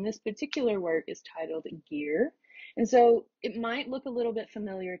 2009, and this particular work is titled Gear. And so it might look a little bit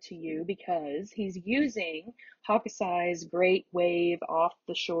familiar to you because he's using Hokusai's Great Wave off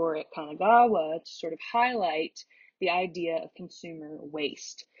the shore at Kanagawa to sort of highlight the idea of consumer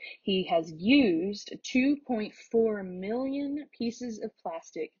waste. He has used 2.4 million pieces of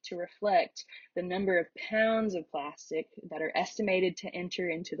plastic to reflect the number of pounds of plastic that are estimated to enter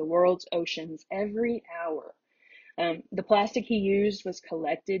into the world's oceans every hour. The plastic he used was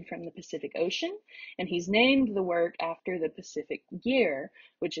collected from the Pacific Ocean, and he's named the work after the Pacific Gear,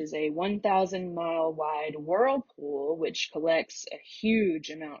 which is a 1,000-mile wide whirlpool which collects a huge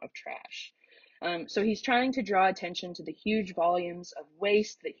amount of trash. So he's trying to draw attention to the huge volumes of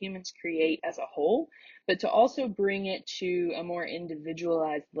waste that humans create as a whole, but to also bring it to a more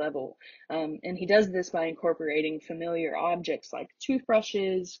individualized level. And he does this by incorporating familiar objects like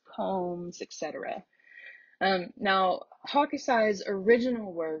toothbrushes, combs, etc. Now, Hokusai's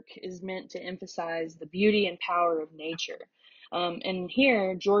original work is meant to emphasize the beauty and power of nature. And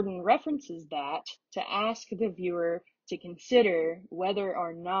here, Jordan references that to ask the viewer to consider whether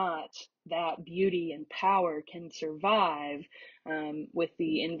or not that beauty and power can survive with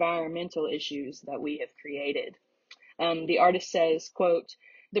the environmental issues that we have created. The artist says, quote,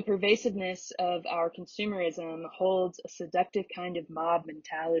 "The pervasiveness of our consumerism holds a seductive kind of mob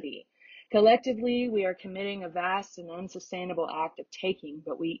mentality. Collectively, we are committing a vast and unsustainable act of taking,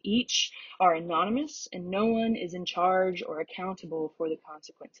 but we each are anonymous and no one is in charge or accountable for the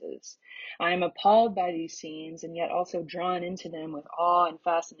consequences. I am appalled by these scenes and yet also drawn into them with awe and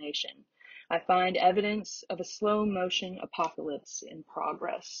fascination. I find evidence of a slow motion apocalypse in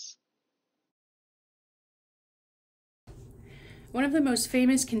progress." One of the most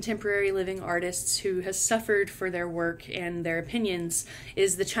famous contemporary living artists who has suffered for their work and their opinions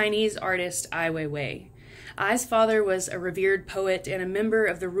is the Chinese artist Ai Weiwei. Ai's father was a revered poet and a member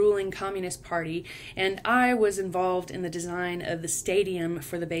of the ruling Communist Party, and Ai was involved in the design of the stadium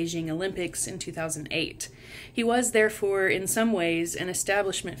for the Beijing Olympics in 2008. He was, therefore, in some ways, an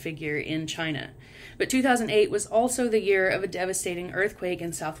establishment figure in China. But 2008 was also the year of a devastating earthquake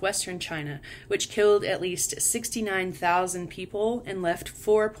in southwestern China, which killed at least 69,000 people and left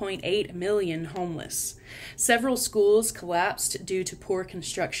 4.8 million homeless. Several schools collapsed due to poor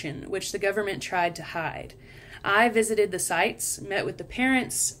construction, which the government tried to hide. I visited the sites, met with the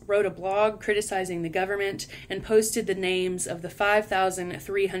parents, wrote a blog criticizing the government, and posted the names of the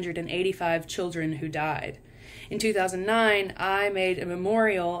 5,385 children who died. In 2009, I made a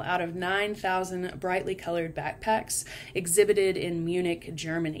memorial out of 9,000 brightly colored backpacks exhibited in Munich,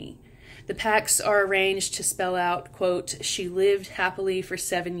 Germany. The packs are arranged to spell out, quote, "She lived happily for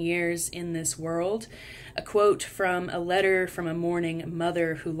 7 years in this world," a quote from a letter from a mourning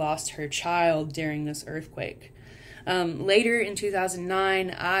mother who lost her child during this earthquake. Later in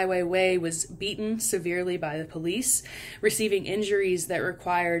 2009, Ai Weiwei was beaten severely by the police, receiving injuries that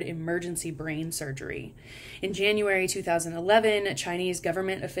required emergency brain surgery. In January 2011, Chinese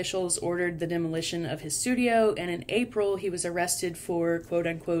government officials ordered the demolition of his studio, and in April he was arrested for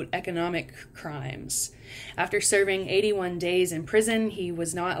quote-unquote economic crimes. After serving 81 days in prison, he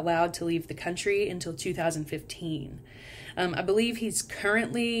was not allowed to leave the country until 2015. I believe he's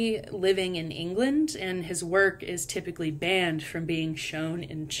currently living in England, and his work is typically banned from being shown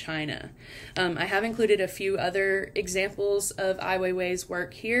in China. I have included a few other examples of Ai Weiwei's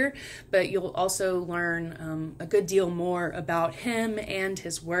work here, but you'll also learn a good deal more about him and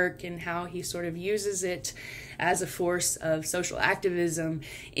his work and how he sort of uses it as a force of social activism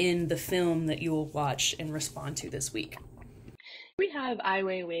in the film that you will watch and respond to this week. We have Ai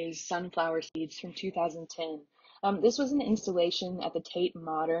Weiwei's Sunflower Seeds from 2010. This was an installation at the Tate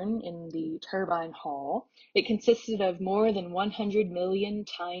Modern in the Turbine Hall. It consisted of more than 100 million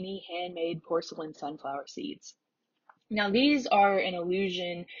tiny handmade porcelain sunflower seeds. Now, these are an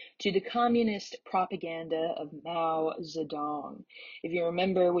allusion to the communist propaganda of Mao Zedong. If you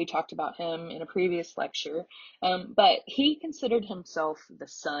remember, we talked about him in a previous lecture, but he considered himself the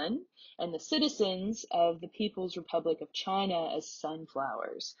sun and the citizens of the People's Republic of China as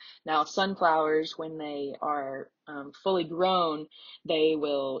sunflowers. Now, sunflowers, when they are fully grown, they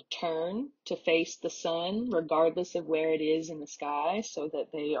will turn to face the sun regardless of where it is in the sky so that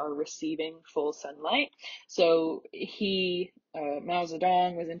they are receiving full sunlight. So Mao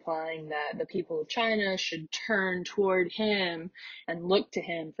Zedong was implying that the people of China should turn toward him and look to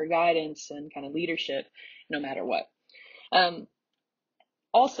him for guidance and kind of leadership no matter what.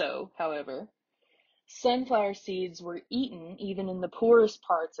 Also, however, sunflower seeds were eaten even in the poorest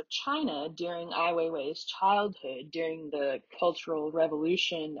parts of China during Ai Weiwei's childhood, during the Cultural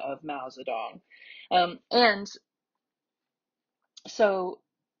Revolution of Mao Zedong. And so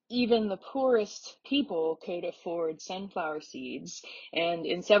even the poorest people could afford sunflower seeds. And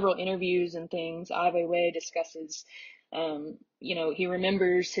in several interviews and things, Ai Weiwei discusses, he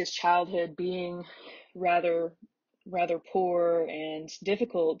remembers his childhood being rather poor and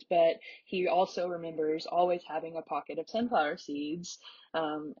difficult, but he also remembers always having a pocket of sunflower seeds,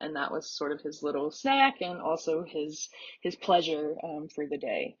 and that was sort of his little snack and also his pleasure for the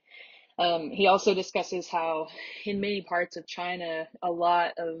day. He also discusses how in many parts of China, a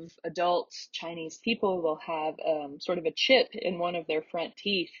lot of adult Chinese people will have sort of a chip in one of their front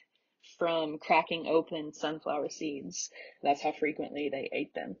teeth from cracking open sunflower seeds. That's how frequently they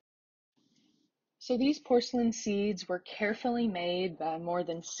ate them. So these porcelain seeds were carefully made by more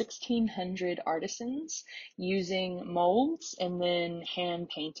than 1,600 artisans using molds and then hand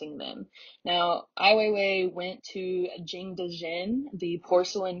painting them. Now, Ai Weiwei went to Jingdezhen, the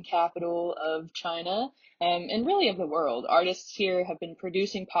porcelain capital of China, and really of the world. Artists here have been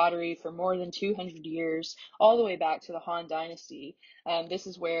producing pottery for more than 200 years, all the way back to the Han Dynasty. This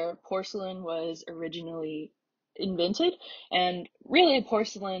is where porcelain was originally invented, and really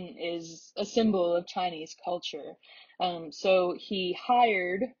porcelain is a symbol of Chinese culture. So he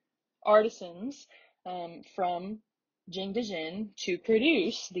hired artisans from Jingdezhen to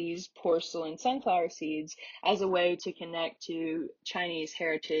produce these porcelain sunflower seeds as a way to connect to Chinese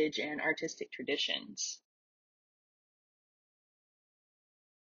heritage and artistic traditions.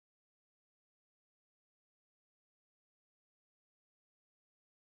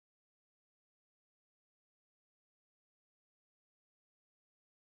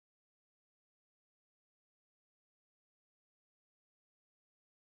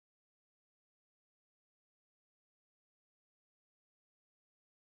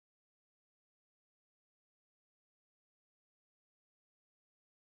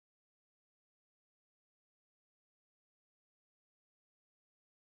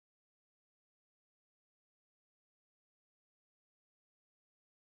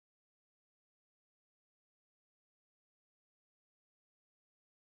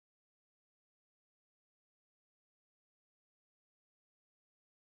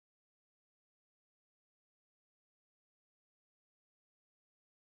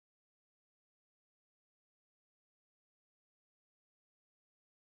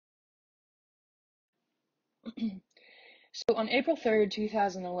 So on April 3rd,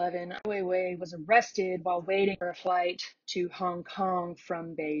 2011, Ai Weiwei was arrested while waiting for a flight to Hong Kong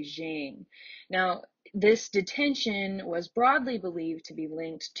from Beijing. Now, this detention was broadly believed to be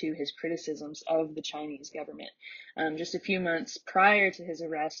linked to his criticisms of the Chinese government. Just a few months prior to his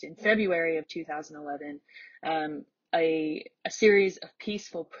arrest in February of 2011, a series of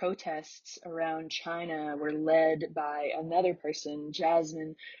peaceful protests around China were led by another person,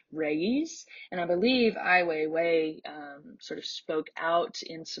 Jasmine Reyes, and I believe Ai Weiwei sort of spoke out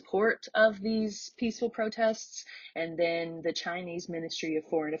in support of these peaceful protests, and then the Chinese Ministry of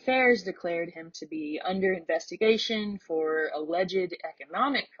Foreign Affairs declared him to be under investigation for alleged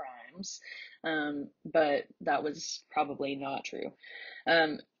economic crimes, but that was probably not true.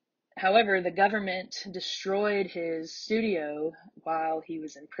 However, the government destroyed his studio while he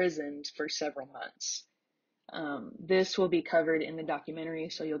was imprisoned for several months. This will be covered in the documentary,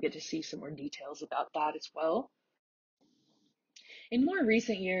 so you'll get to see some more details about that as well. In more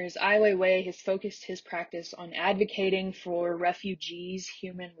recent years, Ai Weiwei has focused his practice on advocating for refugees'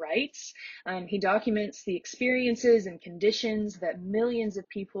 human rights. He documents the experiences and conditions that millions of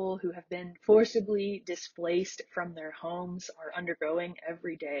people who have been forcibly displaced from their homes are undergoing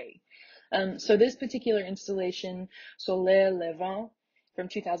every day. So this particular installation, Soleil Levant, from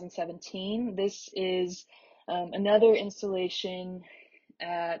 2017, this is another installation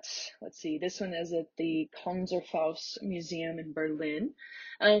at, let's see, this one is at the Konzerthaus Museum in Berlin.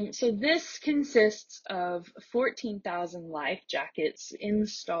 So this consists of 14,000 life jackets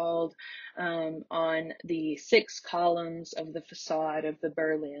installed on the 6 columns of the facade of the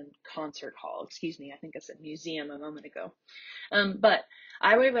Berlin Concert Hall. Excuse me, I think I said museum a moment ago. But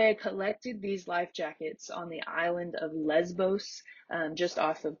Ai Weiwei collected these life jackets on the island of Lesbos, just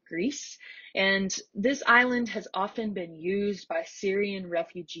off of Greece. And this island has often been used by Syrian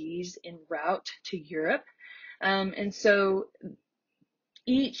refugees en route to Europe. And so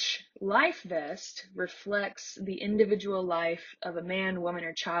each life vest reflects the individual life of a man, woman,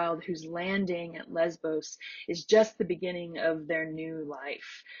 or child whose landing at Lesbos is just the beginning of their new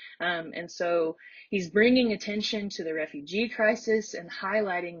life. And so he's bringing attention to the refugee crisis and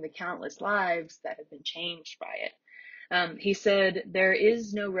highlighting the countless lives that have been changed by it. He said, "There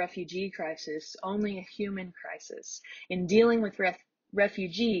is no refugee crisis, only a human crisis. In dealing with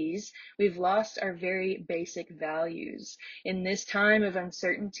refugees, we've lost our very basic values. In this time of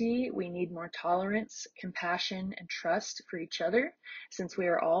uncertainty, we need more tolerance, compassion, and trust for each other, since we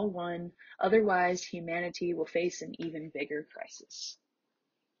are all one. Otherwise, humanity will face an even bigger crisis."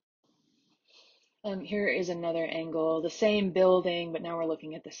 Here is another angle, the same building, but now we're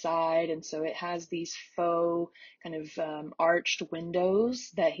looking at the side. And so it has these faux kind of arched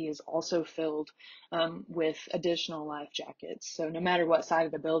windows that he has also filled with additional life jackets. So no matter what side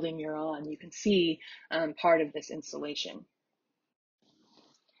of the building you're on, you can see part of this installation.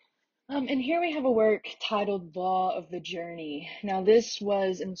 And here we have a work titled Law of the Journey. Now this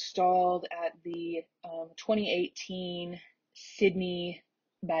was installed at the 2018 Sydney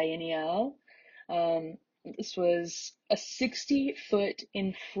Biennial. This was a 60-foot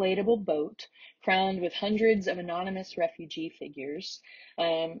inflatable boat crowned with hundreds of anonymous refugee figures.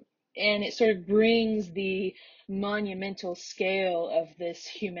 And it sort of brings the monumental scale of this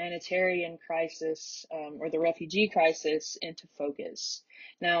humanitarian crisis, or the refugee crisis, into focus.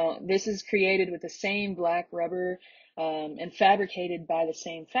 Now, this is created with the same black rubber and fabricated by the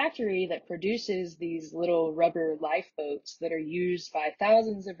same factory that produces these little rubber lifeboats that are used by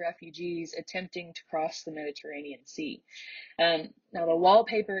thousands of refugees attempting to cross the Mediterranean Sea. Now, the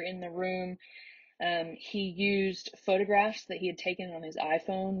wallpaper in the room, he used photographs that he had taken on his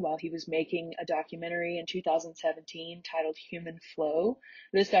iPhone while he was making a documentary in 2017 titled Human Flow.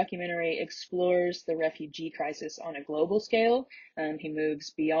 This documentary explores the refugee crisis on a global scale. He moves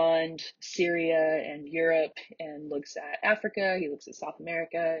beyond Syria and Europe and looks at Africa, he looks at South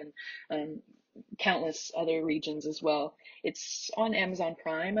America, and countless other regions as well. It's on Amazon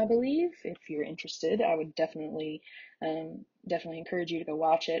Prime, I believe. If you're interested, I would definitely encourage you to go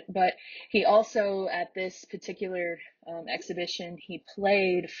watch it. But he also, at this particular exhibition, he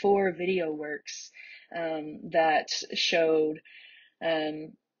played 4 video works that showed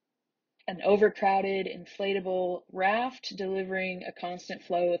an overcrowded inflatable raft delivering a constant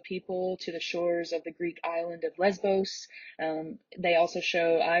flow of people to the shores of the Greek island of Lesbos. They also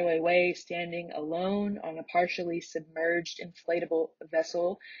show Ai Weiwei standing alone on a partially submerged inflatable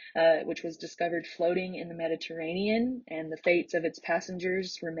vessel, which was discovered floating in the Mediterranean, and the fates of its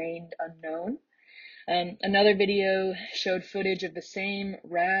passengers remained unknown. Another video showed footage of the same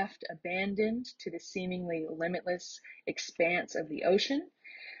raft abandoned to the seemingly limitless expanse of the ocean.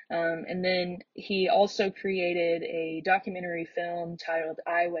 And then he also created a documentary film titled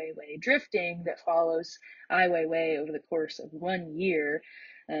Ai Weiwei Drifting that follows Ai Weiwei over the course of 1 year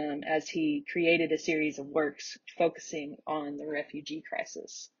as he created a series of works focusing on the refugee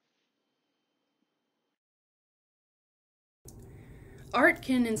crisis. Art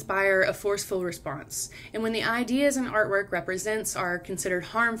can inspire a forceful response, and when the ideas an artwork represents are considered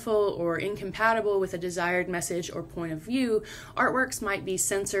harmful or incompatible with a desired message or point of view, artworks might be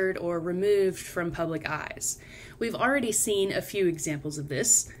censored or removed from public eyes. We've already seen a few examples of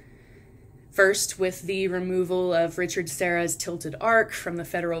this. First, with the removal of Richard Serra's Tilted Arc from the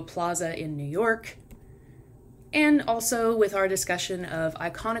Federal Plaza in New York, and also with our discussion of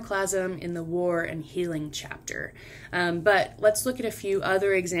iconoclasm in the War and Healing chapter. But let's look at a few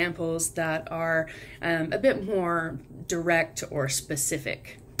other examples that are a bit more direct or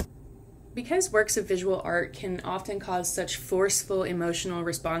specific. Because works of visual art can often cause such forceful emotional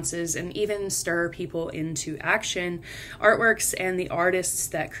responses and even stir people into action, artworks and the artists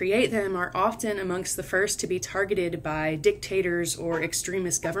that create them are often amongst the first to be targeted by dictators or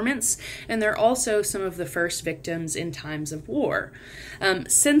extremist governments, and they're also some of the first victims in times of war.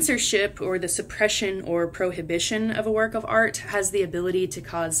 Censorship, or the suppression or prohibition of a work of art, has the ability to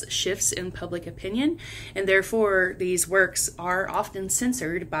cause shifts in public opinion, and therefore these works are often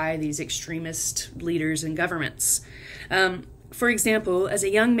censored by these extremist leaders and governments. For example, as a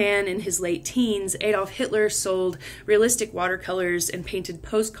young man in his late teens, Adolf Hitler sold realistic watercolors and painted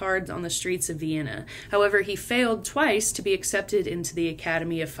postcards on the streets of Vienna. However, he failed twice to be accepted into the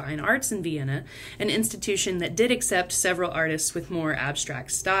Academy of Fine Arts in Vienna, an institution that did accept several artists with more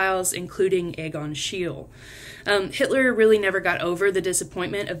abstract styles, including Egon Schiele. Hitler really never got over the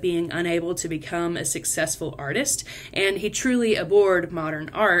disappointment of being unable to become a successful artist, and he truly abhorred modern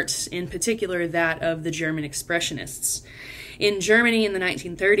art, in particular that of the German Expressionists. In Germany in the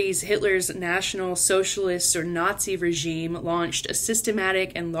 1930s, Hitler's National Socialist or Nazi regime launched a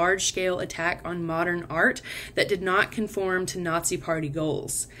systematic and large-scale attack on modern art that did not conform to Nazi Party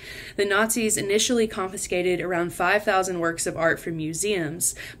goals. The Nazis initially confiscated around 5,000 works of art from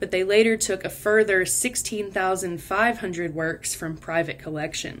museums, but they later took a further 16,500 works from private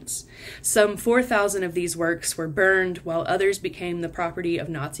collections. Some 4,000 of these works were burned, while others became the property of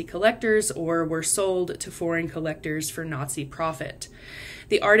Nazi collectors or were sold to foreign collectors for Nazi profit.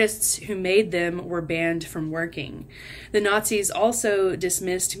 The artists who made them were banned from working. The Nazis also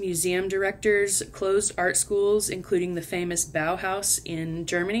dismissed museum directors, closed art schools, including the famous Bauhaus in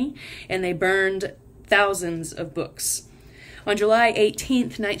Germany, and they burned thousands of books. On July 18,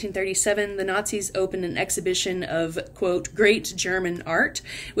 1937, the Nazis opened an exhibition of, quote, great German art,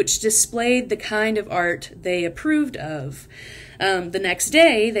 which displayed the kind of art they approved of. The next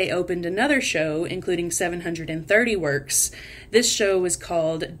day, they opened another show, including 730 works. This show was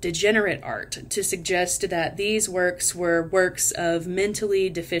called Degenerate Art, to suggest that these works were works of mentally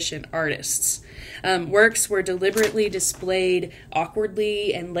deficient artists. Works were deliberately displayed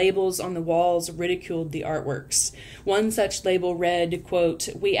awkwardly, and labels on the walls ridiculed the artworks. One such label read, quote,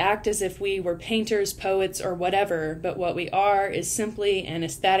 we act as if we were painters, poets, or whatever, but what we are is simply and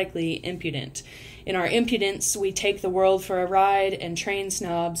aesthetically impudent. In our impudence, we take the world for a ride and train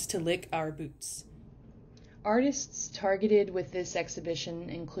snobs to lick our boots. Artists targeted with this exhibition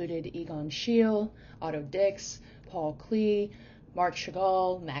included Egon Schiele, Otto Dix, Paul Klee, Marc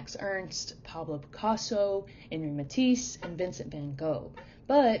Chagall, Max Ernst, Pablo Picasso, Henri Matisse, and Vincent van Gogh.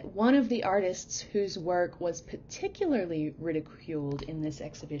 But one of the artists whose work was particularly ridiculed in this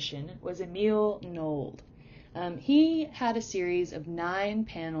exhibition was Emil Nold. He had a series of 9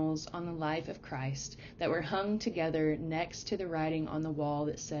 panels on the life of Christ that were hung together next to the writing on the wall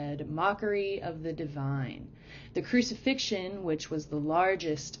that said, Mockery of the Divine. The crucifixion, which was the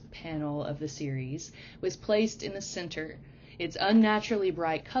largest panel of the series, was placed in the center. Its unnaturally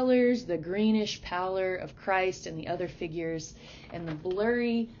bright colors, the greenish pallor of Christ and the other figures, and the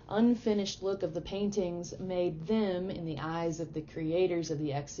blurry, unfinished look of the paintings made them, in the eyes of the creators of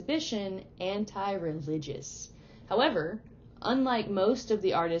the exhibition, anti-religious. However, unlike most of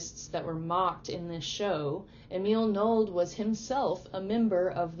the artists that were mocked in this show, Emil Nold was himself a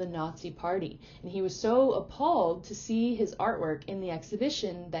member of the Nazi Party, and he was so appalled to see his artwork in the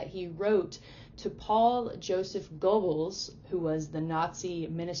exhibition that he wrote to Paul Joseph Goebbels, who was the Nazi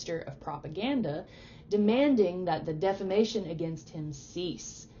Minister of Propaganda, demanding that the defamation against him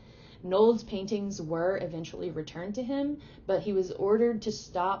cease. Nold's paintings were eventually returned to him, but he was ordered to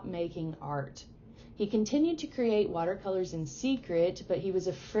stop making art. He continued to create watercolors in secret, but he was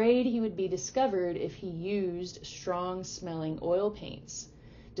afraid he would be discovered if he used strong-smelling oil paints.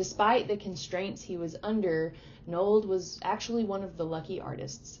 Despite the constraints he was under, Nold was actually one of the lucky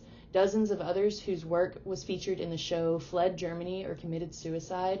artists. Dozens of others whose work was featured in the show fled Germany or committed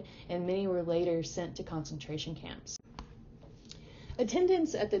suicide, and many were later sent to concentration camps.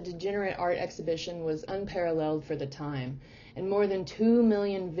 Attendance at the Degenerate Art exhibition was unparalleled for the time, and more than 2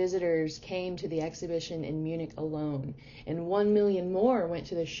 million visitors came to the exhibition in Munich alone, and 1 million more went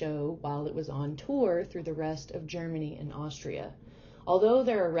to the show while it was on tour through the rest of Germany and Austria. Although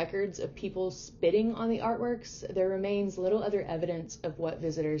there are records of people spitting on the artworks, there remains little other evidence of what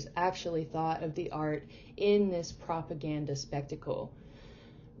visitors actually thought of the art in this propaganda spectacle.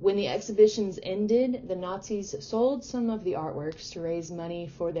 When the exhibitions ended, the Nazis sold some of the artworks to raise money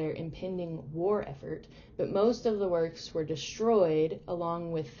for their impending war effort, but most of the works were destroyed,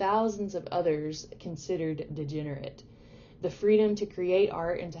 along with thousands of others considered degenerate. The freedom to create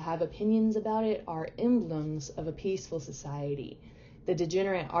art and to have opinions about it are emblems of a peaceful society. The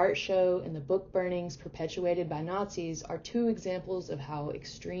Degenerate Art Show and the book burnings perpetuated by Nazis are 2 examples of how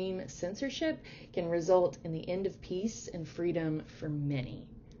extreme censorship can result in the end of peace and freedom for many.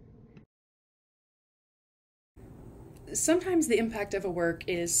 Sometimes the impact of a work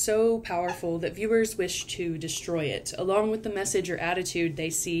is so powerful that viewers wish to destroy it, along with the message or attitude they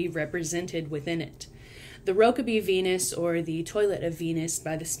see represented within it. The Rokeby Venus, or the Toilet of Venus,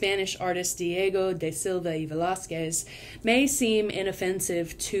 by the Spanish artist Diego de Silva y Velázquez, may seem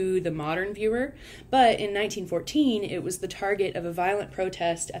inoffensive to the modern viewer, but in 1914 it was the target of a violent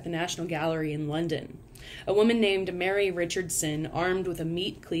protest at the National Gallery in London. A woman named Mary Richardson, armed with a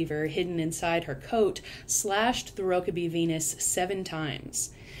meat cleaver hidden inside her coat, slashed the Rokeby Venus 7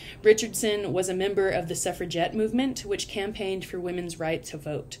 times. Richardson was a member of the suffragette movement, which campaigned for women's right to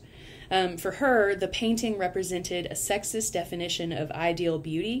vote. For her, the painting represented a sexist definition of ideal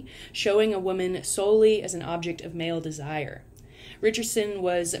beauty, showing a woman solely as an object of male desire. Richardson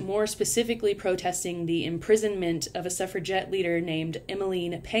was more specifically protesting the imprisonment of a suffragette leader named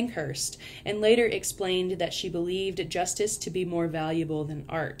Emmeline Pankhurst, and later explained that she believed justice to be more valuable than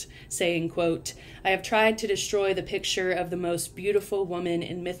art, saying, quote, "I have tried to destroy the picture of the most beautiful woman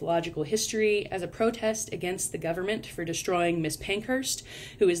in mythological history as a protest against the government for destroying Miss Pankhurst,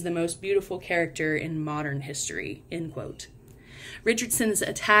 who is the most beautiful character in modern history," end quote. Richardson's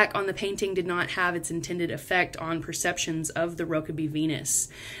attack on the painting did not have its intended effect on perceptions of the Rokeby Venus.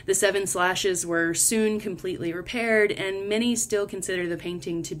 The 7 slashes were soon completely repaired, and many still consider the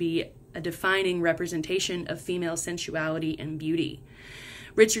painting to be a defining representation of female sensuality and beauty.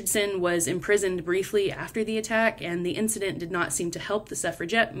 Richardson was imprisoned briefly after the attack, and the incident did not seem to help the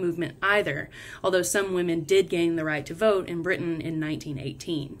suffragette movement either, although some women did gain the right to vote in Britain in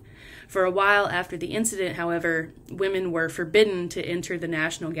 1918. For a while after the incident, however, women were forbidden to enter the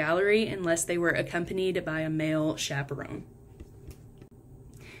National Gallery unless they were accompanied by a male chaperone.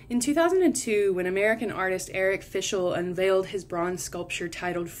 In 2002, when American artist Eric Fischl unveiled his bronze sculpture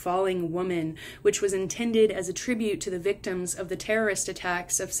titled Falling Woman, which was intended as a tribute to the victims of the terrorist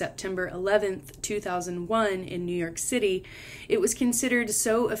attacks of September 11, 2001 in New York City, it was considered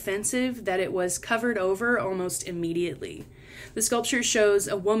so offensive that it was covered over almost immediately. The sculpture shows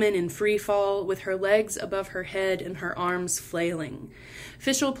a woman in free fall with her legs above her head and her arms flailing.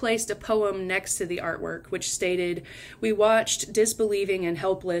 Fischl placed a poem next to the artwork, which stated, "We watched, disbelieving and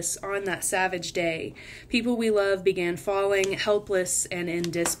helpless, on that savage day. People we love began falling, helpless and in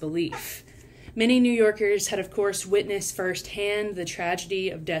disbelief." Many New Yorkers had, of course, witnessed firsthand the tragedy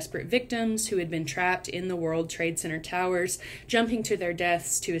of desperate victims who had been trapped in the World Trade Center towers, jumping to their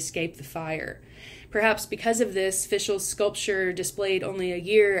deaths to escape the fire. Perhaps because of this, Fischl's sculpture, displayed only a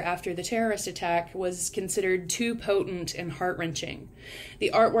year after the terrorist attack, was considered too potent and heart-wrenching.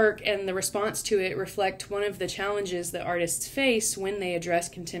 The artwork and the response to it reflect one of the challenges that artists face when they address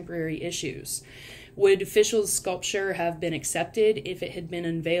contemporary issues. Would Fischl's sculpture have been accepted if it had been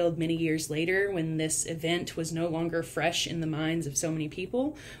unveiled many years later when this event was no longer fresh in the minds of so many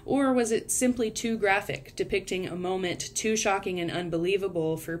people? Or was it simply too graphic, depicting a moment too shocking and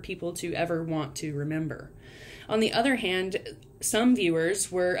unbelievable for people to ever want to remember? On the other hand, some viewers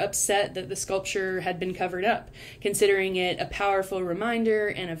were upset that the sculpture had been covered up, considering it a powerful reminder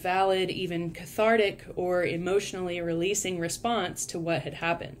and a valid, even cathartic or emotionally releasing response to what had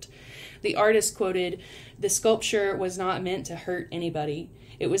happened. The artist quoted, "The sculpture was not meant to hurt anybody.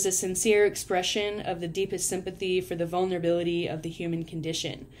 It was a sincere expression of the deepest sympathy for the vulnerability of the human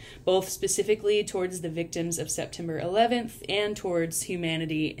condition, both specifically towards the victims of September 11th and towards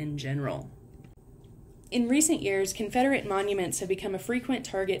humanity in general." In recent years, Confederate monuments have become a frequent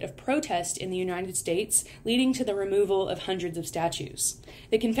target of protest in the United States, leading to the removal of hundreds of statues.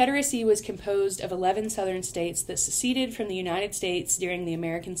 The Confederacy was composed of 11 southern states that seceded from the United States during the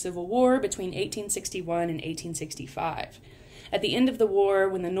American Civil War between 1861 and 1865. At the end of the war,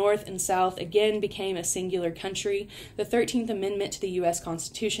 when the North and South again became a singular country, the 13th Amendment to the U.S.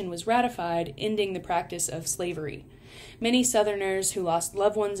 Constitution was ratified, ending the practice of slavery. Many Southerners who lost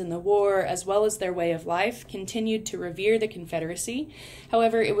loved ones in the war, as well as their way of life, continued to revere the Confederacy.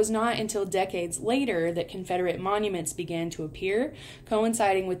 However, it was not until decades later that Confederate monuments began to appear,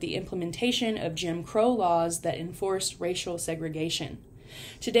 coinciding with the implementation of Jim Crow laws that enforced racial segregation.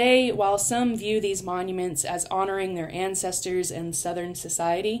 Today, while some view these monuments as honoring their ancestors and Southern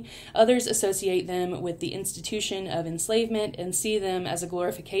society, others associate them with the institution of enslavement and see them as a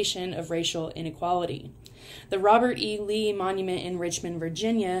glorification of racial inequality. The Robert E. Lee Monument in Richmond,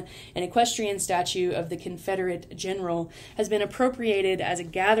 Virginia, an equestrian statue of the Confederate general, has been appropriated as a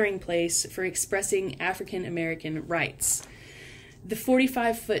gathering place for expressing African American rights. The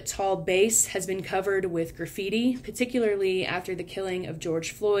 45-foot-tall base has been covered with graffiti, particularly after the killing of George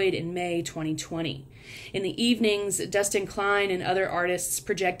Floyd in May 2020. In the evenings, Dustin Klein and other artists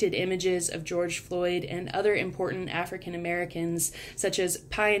projected images of George Floyd and other important African Americans, such as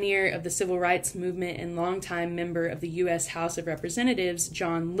pioneer of the Civil Rights Movement and longtime member of the U.S. House of Representatives,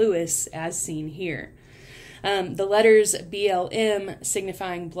 John Lewis, as seen here. The letters BLM,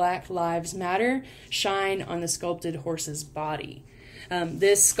 signifying Black Lives Matter, shine on the sculpted horse's body.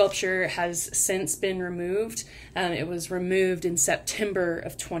 This sculpture has since been removed. It was removed in September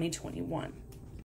of 2021.